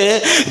దేవుడు ఇస్తే,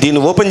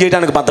 దీన్ని ఓపెన్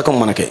చేయడానికి బద్ధకం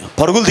మనకి,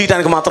 పరుగులు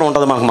తీయడానికి మాత్రం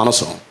ఉంటుంది మనకు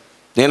మనసు.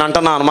 నేను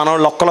అంటున్నాను, మన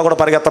వాళ్ళు ఒక్కలో కూడా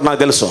పరిగెత్తడం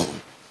నాకు తెలుసు.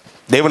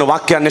 దేవుని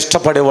వాక్యాన్ని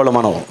ఇష్టపడేవాళ్ళు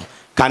మనం,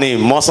 కానీ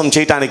మోసం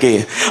చేయటానికి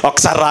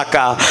ఒకసారి రాక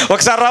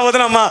ఒకసారి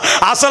రావద్దునమ్మా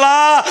అసలా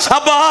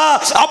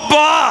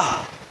అబ్బా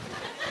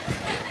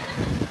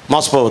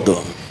మోసపోవద్దు.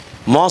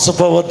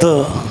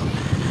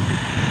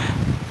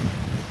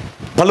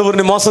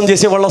 పలువురిని మోసం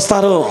చేసే వాళ్ళు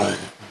వస్తారు.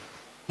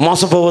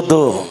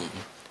 మోసపోవద్దు.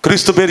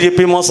 క్రీస్తు పేరు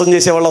చెప్పి మోసం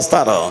చేసే వాళ్ళు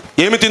వస్తారు.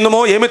 ఏమి తిందమో,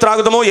 ఏమి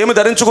త్రాగుదామో, ఏమి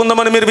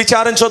ధరించుకుందామని మీరు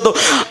విచారించొద్దు.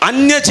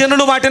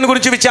 అన్యజనులు వాటిని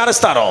గురించి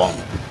విచారిస్తారు.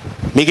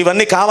 మీకు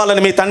ఇవన్నీ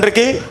కావాలని మీ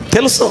తండ్రికి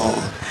తెలుసు.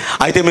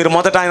 అయితే మీరు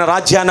మొదట ఆయన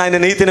రాజ్యాన్ని, ఆయన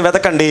నీతిని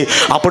వెతకండి,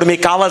 అప్పుడు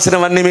మీకు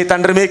కావాల్సినవన్నీ మీ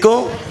తండ్రి మీకు.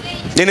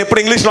 నేను ఎప్పుడు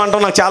ఇంగ్లీష్లో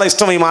అంటాను, నాకు చాలా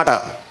ఇష్టం ఈ మాట.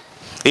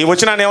 ఈ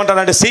వచనాన్ని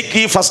ఏమంటారంటే, seek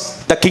ye first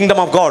the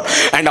Kingdom of God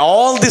and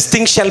all this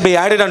things shall be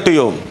added unto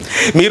you.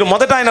 మీరు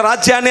మొదట ఆయన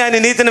రాజ్యాన్ని, ఆయన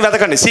నీతిని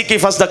వెతకండి. Seek ye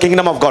first the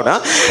Kingdom of God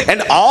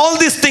and all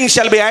this things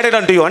shall be added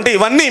unto you. అంటే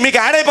ఇవన్నీ మీకు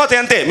యాడ్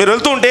అయిపోతాయి అంతే. మీరు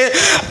వెళ్తూ ఉంటే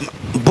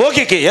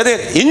బోగికి అదే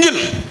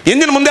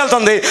ఇంజిన్ ముందే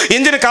వెళ్తుంది,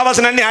 ఇంజిన్కి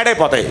కావాల్సిన అన్నీ యాడ్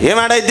అయిపోతాయి. ఏం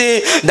యాడ్ అయింది?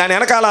 దాని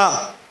వెనకాల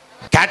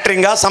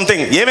క్యాటరింగా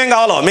సంథింగ్ ఏమేం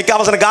కావాలో, మీకు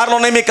కావాల్సిన గారెలు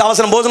ఉన్నాయి, మీకు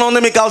కావాల్సిన భోజనం ఉంది,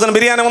 మీకు కావాల్సిన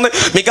బిర్యానీ ఉంది,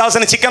 మీకు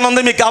కావాల్సిన చికెన్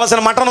ఉంది, మీకు కావాల్సిన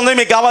మటన్ ఉంది,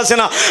 మీకు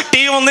కావాల్సిన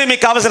టీ ఉంది,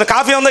 మీకు కావాల్సిన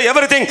కాఫీ ఉంది,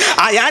 ఎవ్రీథింగ్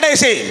ఆ యాడ్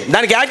వేసి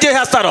దానికి యాడ్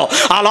చేసేస్తారు.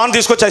 ఆ లోన్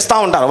తీసుకొచ్చి ఇస్తూ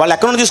ఉంటారు. వాళ్ళు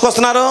ఎక్కడ నుండి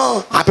తీసుకొస్తున్నారు?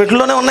 ఆ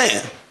పెట్టెలోనే ఉన్నాయి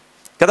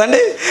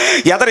కదండి.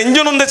 ఎదరు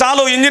ఇంజిన్ ఉంది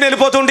చాలు, ఇంజిన్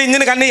వెళ్ళిపోతుంటే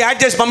ఇంజిన్కి అన్నీ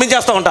యాడ్ చేసి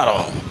పంపించేస్తూ ఉంటారు.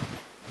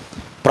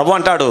 ప్రభు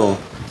అంటాడు,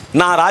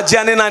 నా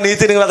రాజ్యాన్ని, నా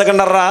నీతిని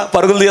వెతకండర్రా,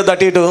 పరుగులు తీయొద్దు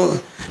అటు ఇటు,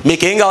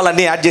 మీకేం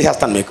కావాలన్నీ యాడ్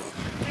చేసేస్తాను. మీకు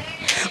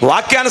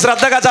వాక్యాన్ని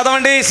శ్రద్ధగా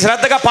చదవండి,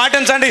 శ్రద్ధగా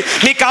పాటించండి,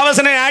 మీకు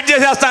కావాల్సిన యాడ్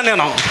చేసేస్తాను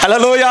నేను.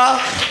 హల్లెలూయా.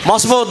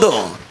 మోసపోవద్దు.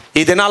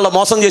 ఈ దినాల్లో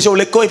మోసం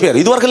చేసేవాళ్ళు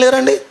ఎక్కువైపోయారు. ఇదివరకు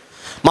లేరండి.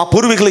 మా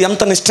పూర్వీకులు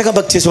ఎంత నిష్ఠగా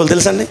భక్తి చేసేవాళ్ళు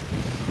తెలుసండి.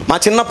 మా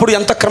చిన్నప్పుడు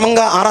ఎంత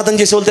క్రమంగా ఆరాధన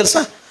చేసేవాళ్ళు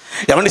తెలుసా?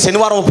 ఏమండి,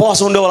 శనివారం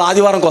ఉపవాసం ఉండేవాళ్ళు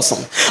ఆదివారం కోసం.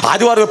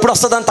 ఆదివారం ఎప్పుడు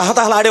వస్తుందని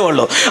తహతహలు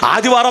ఆడేవాళ్ళు.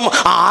 ఆదివారం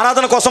ఆ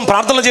ఆరాధన కోసం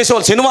ప్రార్థనలు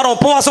చేసేవాళ్ళు. శనివారం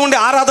ఉపవాసం ఉండి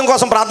ఆరాధన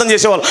కోసం ప్రార్థన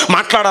చేసేవాళ్ళు,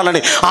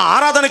 మాట్లాడాలని. ఆ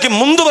ఆరాధనకి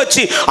ముందు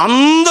వచ్చి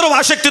అందరూ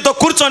ఆసక్తితో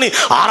కూర్చొని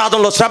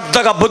ఆరాధనలో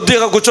శ్రద్ధగా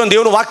బుద్ధిగా కూర్చొని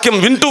దేవుని వాక్యం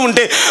వింటూ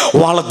ఉంటే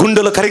వాళ్ళ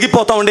గుండెలు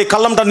కరిగిపోతూ ఉండే,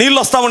 కళ్ళంట నీళ్ళు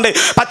వస్తూ ఉండే,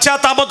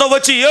 పశ్చాత్తాపంతో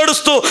వచ్చి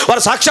ఏడుస్తూ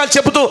వారు సాక్ష్యాలు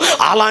చెబుతూ.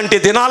 అలాంటి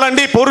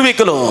దినాలండి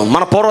పూర్వీకులు,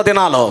 మన పూర్వ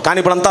దినాలు. కానీ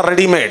ఇప్పుడు అంతా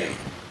రెడీమేడ్.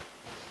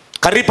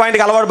 కర్రీ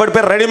పాయింట్కి అలవాటు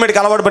పడిపోయారు, రెడీమేడ్కి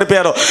అలవాటు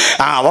పడిపోయారు.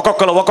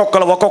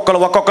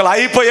 ఒక్కొక్కరు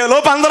అయిపోయే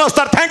లోపు అందరూ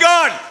వస్తారు. Thank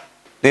God.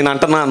 నేను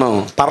అంటున్నాను,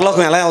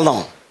 పరలోకం ఎలా వెళ్దాం?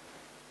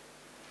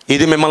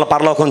 ఇది మిమ్మల్ని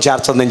పరలోకం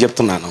చేర్చదు. నేను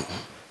చెప్తున్నాను,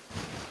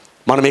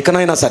 మనం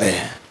ఎక్కడైనా సరే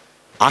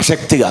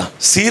ఆసక్తిగా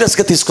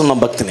సీరియస్గా తీసుకుందాం.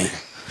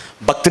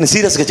 భక్తిని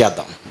సీరియస్గా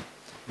చేద్దాం.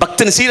 భక్తి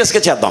భక్తిని సీరియస్గా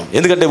చేద్దాం.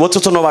 ఎందుకంటే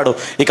వచ్చుచున్నవాడు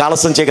ఇక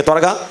ఆలస్యం చేయక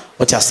త్వరగా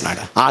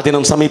వచ్చేస్తున్నాడు. ఆ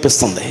దినం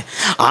సమీపిస్తుంది.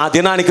 ఆ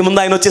దినానికి ముందు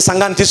ఆయన వచ్చి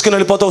సంఘాన్ని తీసుకుని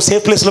వెళ్ళిపోతే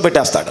సేఫ్ ప్లేస్లో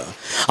పెట్టేస్తాడు.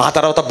 ఆ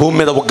తర్వాత భూమి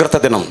మీద ఉగ్రత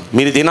దినం.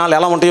 మీరు దినాలు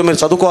ఎలా ఉంటాయో మీరు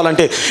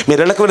చదువుకోవాలంటే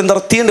మీరు ఇళ్ళకి వెళ్ళిన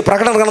తర్వాత తీయండి,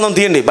 ప్రకటన గ్రంథం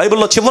తీయండి.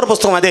 బైబిల్లో చివరి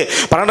పుస్తకం అదే.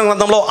 ప్రకటన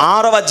గ్రంథంలో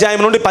 6వ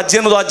అధ్యాయం నుండి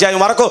 18వ అధ్యాయం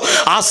వరకు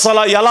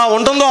అసలు ఎలా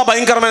ఉంటుందో ఆ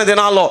భయంకరమైన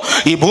దినాల్లో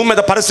ఈ భూమి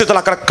మీద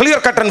పరిస్థితులు అక్కడ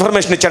క్లియర్ కట్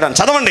ఇన్ఫర్మేషన్ ఇచ్చాడు.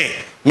 చదవండి,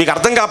 మీకు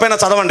అర్థం కాకపోయినా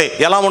చదవండి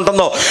ఎలా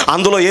ఉంటుందో.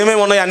 అందులో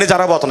ఏమేమి ఉన్నాయో అన్నీ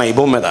జరగబోతున్నాయి ఈ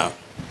భూమి మీద.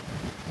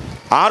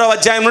 6వ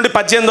అధ్యాయం నుండి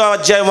 18వ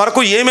అధ్యాయం వరకు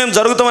ఏమేమి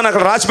జరుగుతామని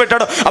అక్కడ రాసి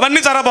పెట్టాడో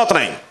అవన్నీ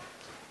జరగబోతున్నాయి.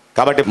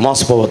 కాబట్టి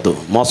మోసపోవద్దు,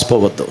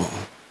 మోసపోవద్దు,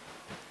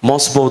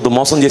 మోసపోవద్దు.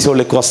 మోసం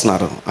చేసేవాళ్ళు ఎక్కువ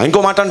వస్తున్నారు.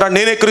 ఇంకో మాట అంటారు,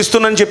 నేనే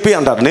క్రీస్తునని చెప్పి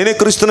అంటారు. నేనే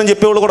క్రీస్తునని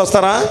చెప్పేవాళ్ళు కూడా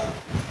వస్తారా?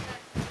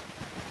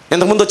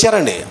 ఇంతకుముందు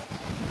వచ్చారండి.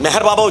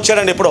 మెహర్ బాబా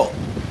వచ్చాడండి ఎప్పుడో.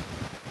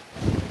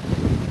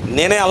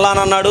 నేనే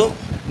అల్లాని అన్నాడు,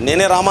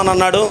 నేనే రామన్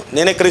అన్నాడు,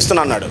 నేనే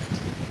క్రీస్తుని అన్నాడు.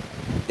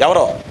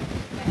 ఎవరో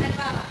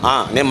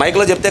నేను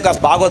మైక్లో చెప్తే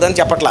కాస్త బాగోదని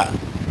చెప్పట్లా.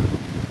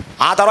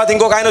 ఆ తర్వాత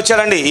ఇంకొక ఆయన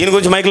వచ్చాడండి. ఈయన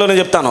గురించి మైక్లోనే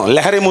చెప్తాను.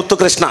 లహరి ముత్తు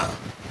కృష్ణ.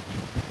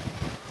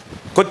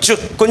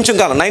 కొంచెం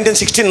కాలం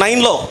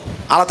 1969లో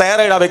అలా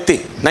తయారయ్యాడు ఆ వ్యక్తి.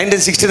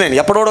 1969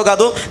 ఎప్పుడోడో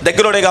కాదు,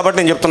 దగ్గరోడే కాబట్టి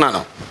నేను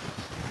చెప్తున్నాను.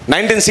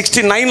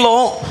 1969లో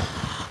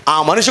ఆ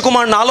మనుష్య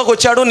కుమారుడు నాలోకి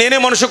వచ్చాడు. నేనే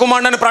మనుష్య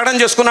కుమారుడు అని ప్రకటన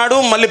చేసుకున్నాడు.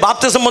 మళ్ళీ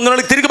బాప్తిసం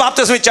పొందిన తిరిగి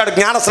బాప్తిసం ఇచ్చాడు,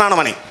 జ్ఞాన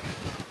స్నానం అని.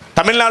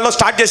 తమిళనాడులో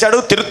స్టార్ట్ చేశాడు.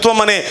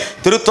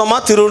 తిరు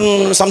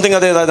సంథింగ్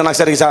అదే నాకు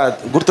సరిగ్గా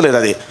గుర్తులేదు.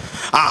 అది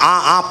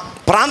ఆ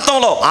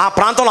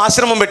ప్రాంతంలో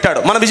ఆశ్రమం పెట్టాడు.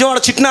 మన విజయవాడ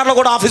చిట్నగర్లో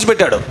కూడా ఆఫీస్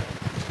పెట్టాడు.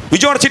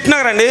 విజయవాడ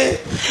చిట్నగర్ అండి.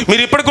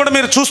 మీరు ఇప్పటికి కూడా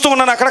మీరు చూస్తూ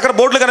ఉన్నాను, అక్కడక్కడ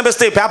బోర్డులు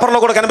కనిపిస్తాయి, పేపర్లో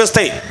కూడా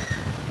కనిపిస్తాయి.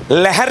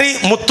 లహరి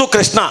ముత్తు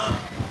కృష్ణ.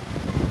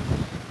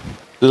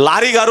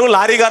 లారీ గారు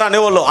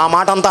అనేవాళ్ళు. ఆ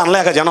మాట అంతా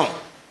అనలేక జనం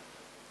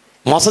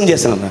మోసం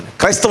చేశాడు.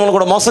 క్రైస్తవులు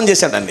కూడా మోసం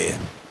చేశాడండి.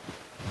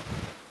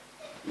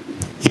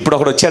 ఇప్పుడు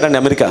ఒకడు వచ్చాడండి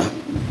అమెరికా.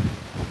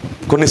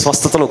 కొన్ని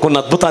స్వస్థతలు, కొన్ని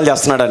అద్భుతాలు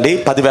చేస్తున్నాడండి.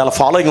 10,000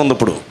 ఫాలోయింగ్ ఉంది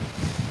ఇప్పుడు.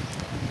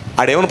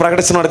 ఆడేమని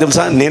ప్రకటిస్తున్నాడు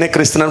తెలుసా? నేనే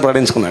క్రీస్తునని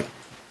ప్రకటించుకున్నాడు.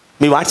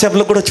 మీ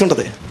వాట్సాప్లో కూడా వచ్చి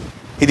ఉంటుంది.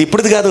 ఇది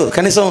ఇప్పుడుది కాదు,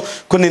 కనీసం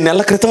కొన్ని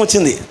నెలల క్రితం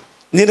వచ్చింది.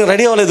 నేను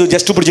రెడీ అవ్వలేదు,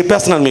 జస్ట్ ఇప్పుడు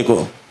చెప్పేస్తున్నాను మీకు.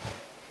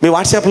 మీ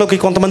వాట్సాప్లోకి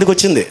కొంతమందికి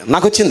వచ్చింది,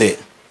 నాకు వచ్చింది,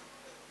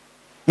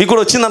 మీకు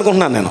కూడా వచ్చింది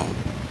అనుకుంటున్నాను. నేను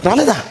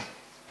రాలేదా?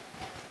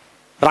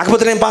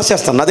 రాకపోతే నేను పాస్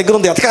చేస్తాను. నా దగ్గర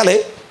ఉంది, ఎతకాలి.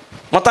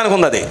 మొత్తానికి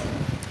ఉంది, అది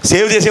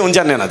సేవ్ చేసి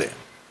ఉంచాను నేను. అది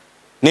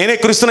నేనే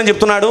క్రీస్తునని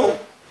చెప్తున్నాడు.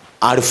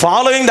 ఆడు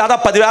ఫాలోయింగ్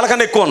దాదాపు 10,000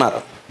 కన్నా ఎక్కువ ఉన్నారు.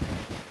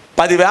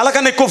 10,000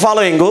 కన్నా ఎక్కువ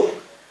ఫాలోయింగు.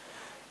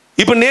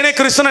 ఇప్పుడు నేనే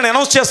క్రీస్తునని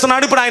అనౌన్స్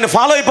చేస్తున్నాడు. ఇప్పుడు ఆయన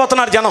ఫాలో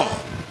అయిపోతున్నారు జనం.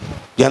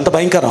 ఎంత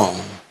భయంకరం!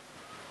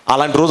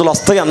 అలాంటి రోజులు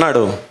వస్తాయి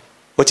అన్నాడు.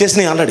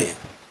 వచ్చేసినాయి ఆల్రెడీ.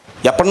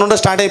 ఎప్పటి నుండో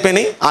స్టార్ట్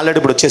అయిపోయినాయి, ఆల్రెడీ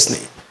ఇప్పుడు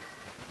వచ్చేసినాయి.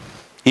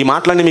 ఈ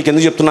మాటలన్నీ మీకు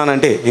ఎందుకు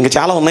చెప్తున్నానంటే ఇంకా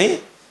చాలా ఉన్నాయి.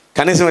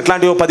 కనీసం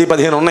ఇట్లాంటివి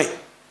 10-15 ఉన్నాయి.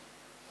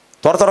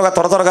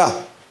 త్వరగా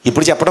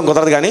ఇప్పుడు చెప్పడం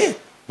కుదరదు, కానీ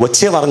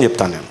వచ్చే వారం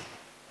చెప్తాను నేను.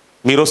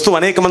 మీరు వస్తూ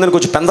అనేక మందిని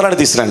కొంచెం పెందలాడి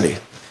తీసుకురండి.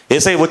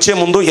 యేసయ్య వచ్చే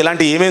ముందు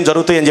ఇలాంటి ఏమేమి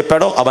జరుగుతాయి అని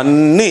చెప్పాడో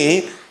అవన్నీ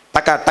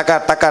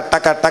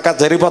టక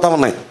జరిగిపోతూ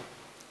ఉన్నాయి.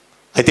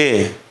 అయితే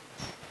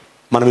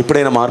మనం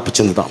ఇప్పుడైనా మార్పు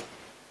చెందుతాం.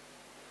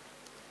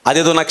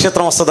 అదేదో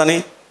నక్షత్రం వస్తుందని,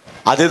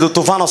 అదేదో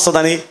తుఫాన్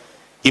వస్తుందని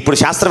ఇప్పుడు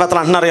శాస్త్రవేత్తలు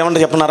అంటున్నారు.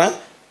 ఏమంటే చెప్తున్నారా?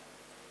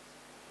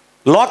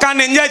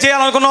 లోకాన్ని ఎంజాయ్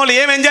చేయాలనుకున్న వాళ్ళు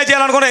ఏం ఎంజాయ్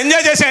చేయాలనుకున్నా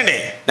ఎంజాయ్ చేసేయండి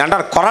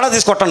అంటారు. కొరడా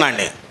తీసుకొట్టండి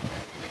అండి.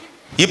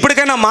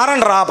 ఇప్పటికైనా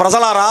మారండి రా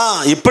ప్రజలారా,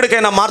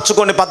 ఇప్పటికైనా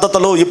మార్చుకోండి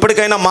పద్ధతులు,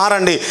 ఇప్పటికైనా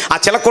మారండి. ఆ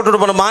చిలకొట్టుడు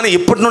పని మాని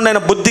ఇప్పటి నుండి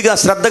అయినా బుద్ధిగా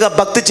శ్రద్ధగా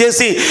భక్తి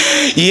చేసి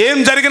ఏం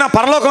జరిగినా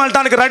పరలోకం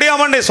వెళ్ళటానికి రెడీ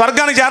అవ్వండి,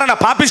 స్వర్గానికి చేరండి,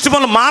 పాపిష్టి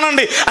పనులు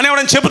మానండి అని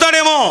ఎవడని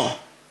చెబుతాడేమో.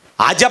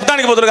 ఆ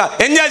చెప్తానికి బదులుగా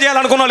ఎంజాయ్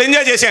చేయాలనుకున్న వాళ్ళు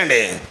ఎంజాయ్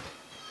చేసేయండి.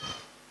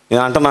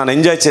 నేను అంటున్నాను,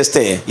 ఎంజాయ్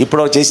చేస్తే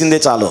ఇప్పుడు చేసిందే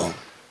చాలు,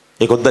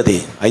 ఇక వద్దది.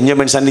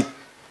 ఎంజాయ్మెంట్స్ అన్ని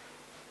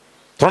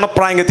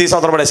తృణప్రాయంగా తీసి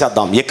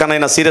అవతలపడేసేద్దాం.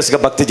 ఎక్కడైనా సీరియస్గా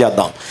భక్తి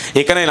చేద్దాం,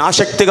 ఎక్కడైనా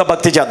ఆసక్తిగా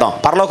భక్తి చేద్దాం.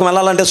 పరలోకం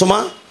వెళ్ళాలంటే సుమా,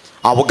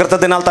 ఆ ఉగ్రత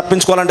దినాలు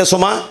తప్పించుకోవాలంటే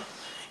సుమా,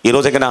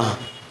 ఈరోజుకైనా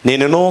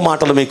నేను ఎన్నో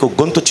మాటలు మీకు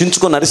గొంతు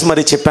చించుకొని అరిసి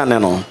మరీ చెప్పాను.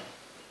 నేను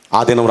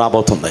ఆ దినం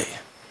రాబోతుంది.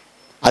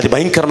 అది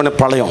భయంకరమైన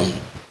ప్రళయం.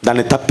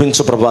 దాన్ని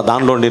తప్పించు ప్రభా,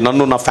 దానిలో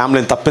నన్ను నా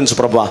ఫ్యామిలీని తప్పించు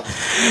ప్రభా,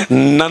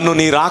 నన్ను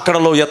నీ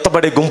రాకడలో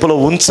ఎత్తబడే గుంపులో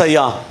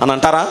ఉంచయ్యా అని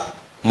అంటారా?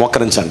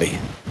 మోకరించండి,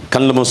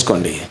 కళ్ళు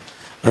మూసుకోండి,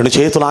 2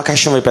 చేతులు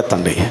ఆకాశం వైపు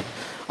ఎత్తండి,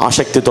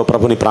 ఆసక్తితో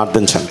ప్రభుని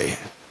ప్రార్థించండి.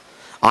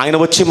 ఆయన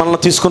వచ్చి మనల్ని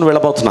తీసుకుని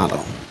వెళ్ళబోతున్నారు.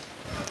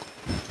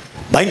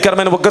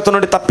 భయంకరమైన ఉగ్రత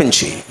నుండి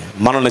తప్పించి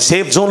మనల్ని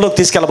సేఫ్ జోన్లోకి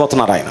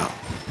తీసుకెళ్ళబోతున్నారు. ఆయన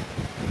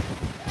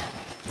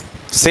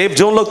సేఫ్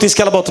జోన్లోకి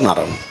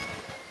తీసుకెళ్ళబోతున్నారు.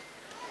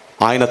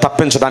 ఆయన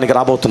తప్పించడానికి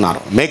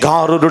రాబోతున్నారు.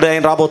 మేఘారుడు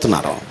ఆయన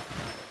రాబోతున్నారు.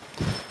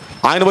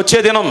 ఆయన వచ్చే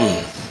దినం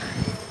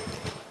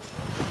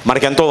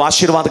మనకెంతో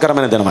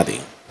ఆశీర్వాదకరమైన దినం. అది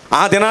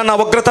ఆ దినాన్ని ఆ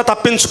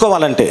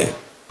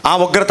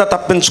ఉగ్రత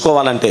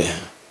తప్పించుకోవాలంటే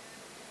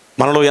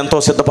మనలో ఎంతో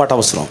సిద్ధపాటు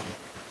అవసరం,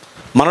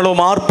 మనలో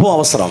మార్పు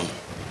అవసరం.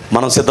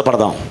 మనం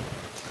సిద్ధపడదాం.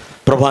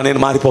 ప్రభా, నేను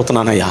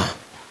మారిపోతున్నానయ్యా,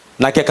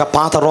 నాకేక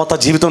పాత రోత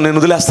జీవితం నేను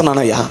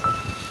వదిలేస్తున్నానయ్యా,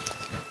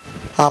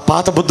 ఆ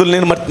పాత బుద్ధులు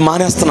నేను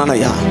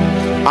మానేస్తున్నానయ్యా,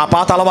 ఆ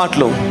పాత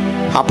అలవాట్లు,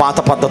 ఆ పాత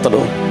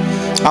పద్ధతులు,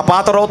 ఆ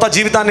పాత రోత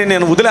జీవితాన్ని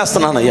నేను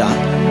వదిలేస్తున్నానయ్యా.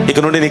 ఇక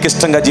నుండి నీకు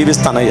ఇష్టంగా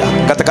జీవిస్తానయ్యా.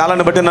 గత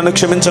కాలాన్ని బట్టి నన్ను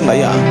క్షమించండి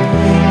అయ్యా,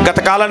 గత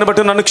కాలాన్ని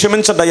బట్టి నన్ను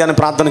క్షమించండి అయ్యా అని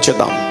ప్రార్థన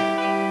చేద్దాం.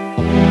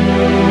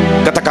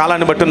 గత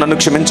కాలాన్ని బట్టి నన్ను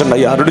క్షమించండి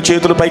అయ్యా. 2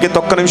 చేతులు పైకి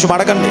ఒక్క నిమిషం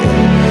అడగండి.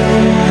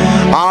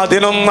 ఆ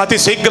దినం అతి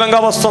శీఘ్రంగా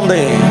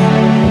వస్తుంది,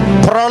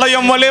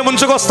 ప్రళయం వలె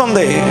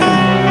ముంచుకొస్తుంది.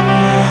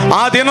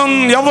 ఆ దినం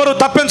ఎవరు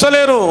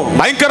తప్పించలేరు,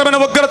 భయంకరమైన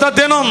ఉగ్రత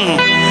దినం.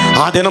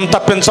 ఆ దినం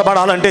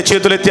తప్పించబడాలంటే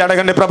చేతులెత్తి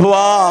అడగండి,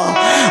 ప్రభువా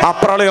ఆ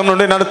ప్రళయం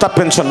నుండి నన్ను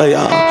తప్పించండి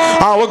అయ్యా,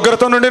 ఆ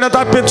ఉగ్రత నుండి నన్ను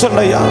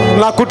తప్పించండి అయ్యా,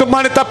 నా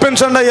కుటుంబాన్ని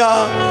తప్పించండి అయ్యా.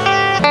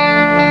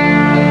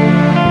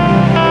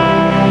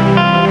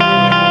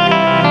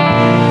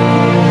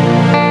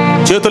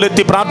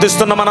 చేతులెత్తి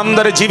ప్రార్థిస్తున్న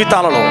మనందరి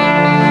జీవితాలలో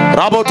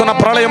రాబోతున్న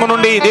ప్రళయం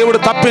నుండి దేవుడు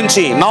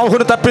తప్పించి,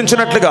 నోహును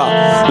తప్పించినట్లుగా,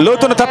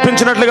 లోతును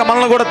తప్పించినట్లుగా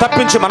మనల్ని కూడా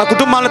తప్పించి, మన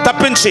కుటుంబాలను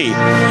తప్పించి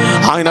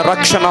ఆయన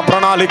రక్షణ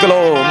ప్రణాళికలో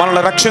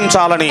మనల్ని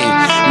రక్షించాలని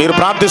మీరు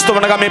ప్రార్థిస్తూ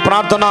ఉండగా మీ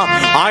ప్రార్థన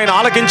ఆయన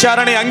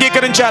ఆలకించారని,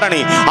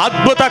 అంగీకరించారని,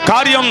 అద్భుత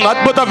కార్యం,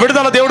 అద్భుత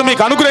విడుదల దేవుడు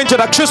మీకు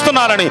అనుగ్రహించి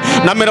రక్షిస్తున్నారని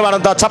నమ్మిన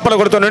వారంతా చప్పలు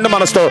కొడుతూ నిండు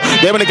మనసుతో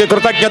దేవునికి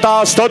కృతజ్ఞత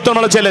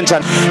స్తోత్రములు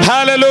చెల్లించారు.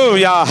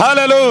 హల్లెలూయా,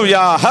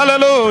 హల్లెలూయా,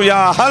 హల్లెలూయా,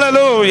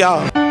 హల్లెలూయా.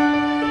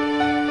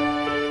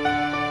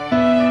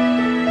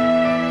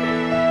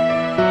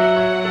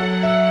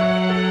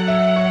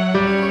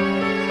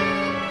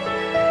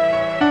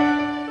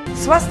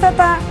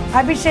 స్వస్థత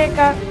అభిషేక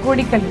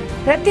కూడికలు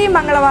ప్రతి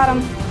మంగళవారం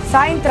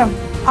సాయంత్రం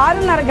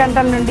 6:30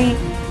 గంటల నుండి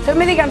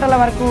 9 గంటల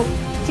వరకు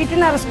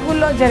చిట్టినర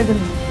స్కూల్లో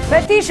జరుగును.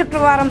 ప్రతి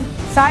శుక్రవారం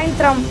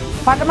సాయంత్రం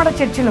పటమట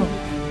చర్చిలో,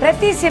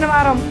 ప్రతి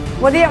శనివారం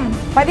ఉదయం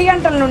 10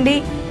 గంటల నుండి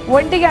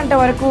 1 గంట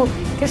వరకు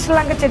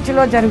కృష్ణలంక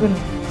చర్చిలో జరుగును.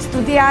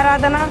 స్తుతి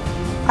ఆరాధన,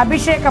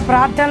 అభిషేక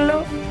ప్రార్థనలు,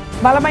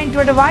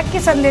 బలమైనటువంటి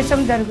వాక్య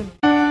సందేశం జరుగును.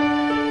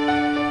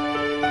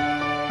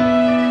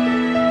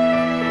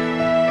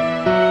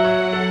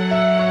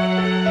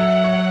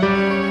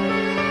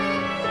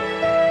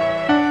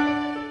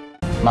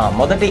 మా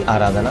మొదటి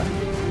ఆరాధన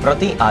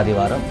ప్రతి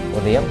ఆదివారం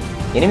ఉదయం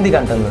 8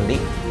 గంటల నుండి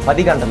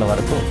 10 గంటల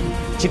వరకు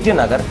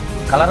చిట్టినగర్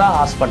కలరా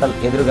హాస్పిటల్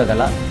ఎదురుగా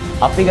గల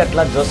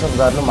అప్పిగట్ల జోసఫ్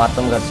గారు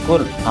మార్తమ్ గారు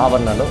స్కూల్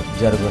ఆవరణలో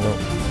జరుగును.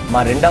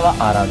 మా రెండవ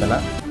ఆరాధన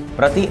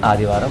ప్రతి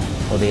ఆదివారం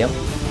ఉదయం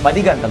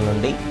 10 గంటల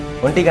నుండి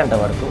 1 గంట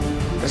వరకు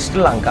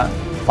కృష్ణలంక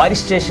ఫైర్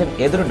స్టేషన్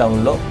ఎదురు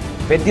డౌన్లో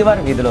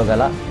పెద్దివారి వీధిలో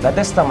గల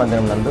బెతెస్తా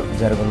మందిరం నందు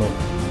జరుగును.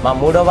 మా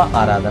మూడవ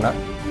ఆరాధన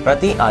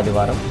ప్రతి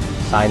ఆదివారం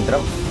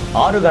సాయంత్రం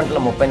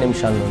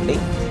 6:30 నుండి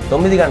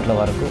 9 గంటల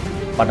వరకు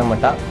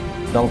పటమట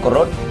డొంక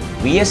రోడ్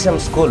విఎస్ఎం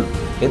స్కూల్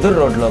ఎదురు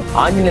రోడ్లో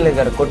ఆంజనేయుల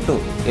గారి కొట్టు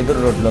ఎదురు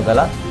రోడ్లో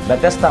గల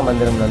బెతెస్తా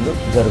మందిరం నందు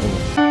జరుగును.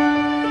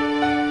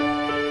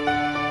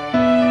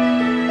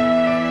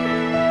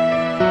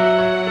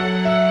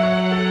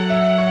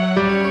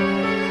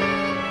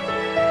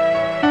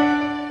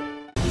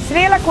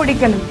 స్త్రీల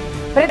కూడికలు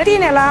ప్రతి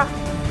నెల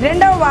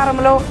 2వ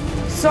వారంలో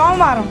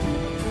సోమవారం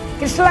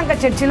కృష్ణలంక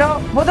చర్చిలో,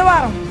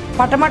 బుధవారం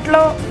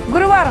పటమట్లో,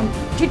 గురువారం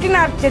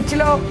చిట్టినార్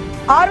చర్చిలో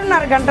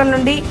 6:30 గంటల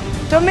నుండి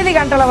 9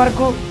 గంటల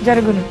వరకు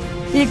జరుగును.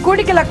 ఈ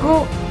కూడికలకు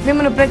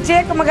మిమ్మల్ని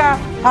ప్రత్యేకముగా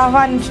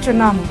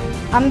ఆహ్వానించుచున్నాము.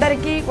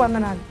 అందరికీ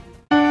వందనాలు.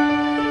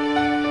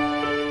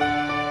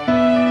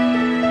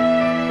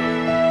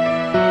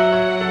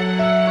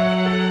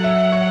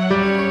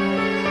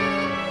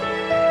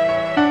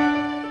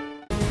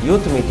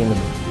 యూత్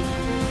మీటింగులు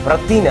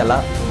ప్రతి నెల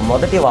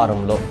మొదటి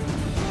వారంలో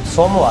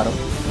సోమవారం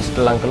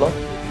కృష్ణలంకలో,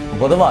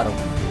 బుధవారం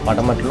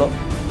పటమట్లో,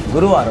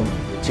 గురువారం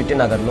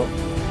చిట్టినగర్లో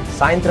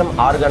సాయంత్రం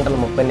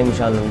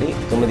 6:30 నుండి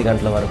 9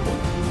 గంటల వరకు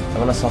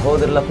మన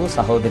సహోదరులకు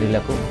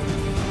సహోదరులకు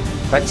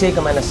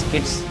ప్రత్యేకమైన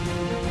స్కిట్స్,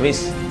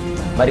 క్విజ్,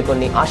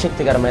 మరికొన్ని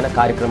ఆసక్తికరమైన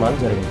కార్యక్రమాలు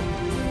జరిగాయి.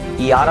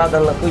 ఈ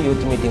ఆరాధనలకు,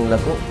 యూత్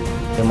మీటింగ్లకు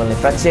మిమ్మల్ని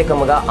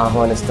ప్రత్యేకముగా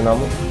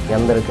ఆహ్వానిస్తున్నాము.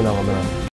 అందరికీ నా వందనాలు.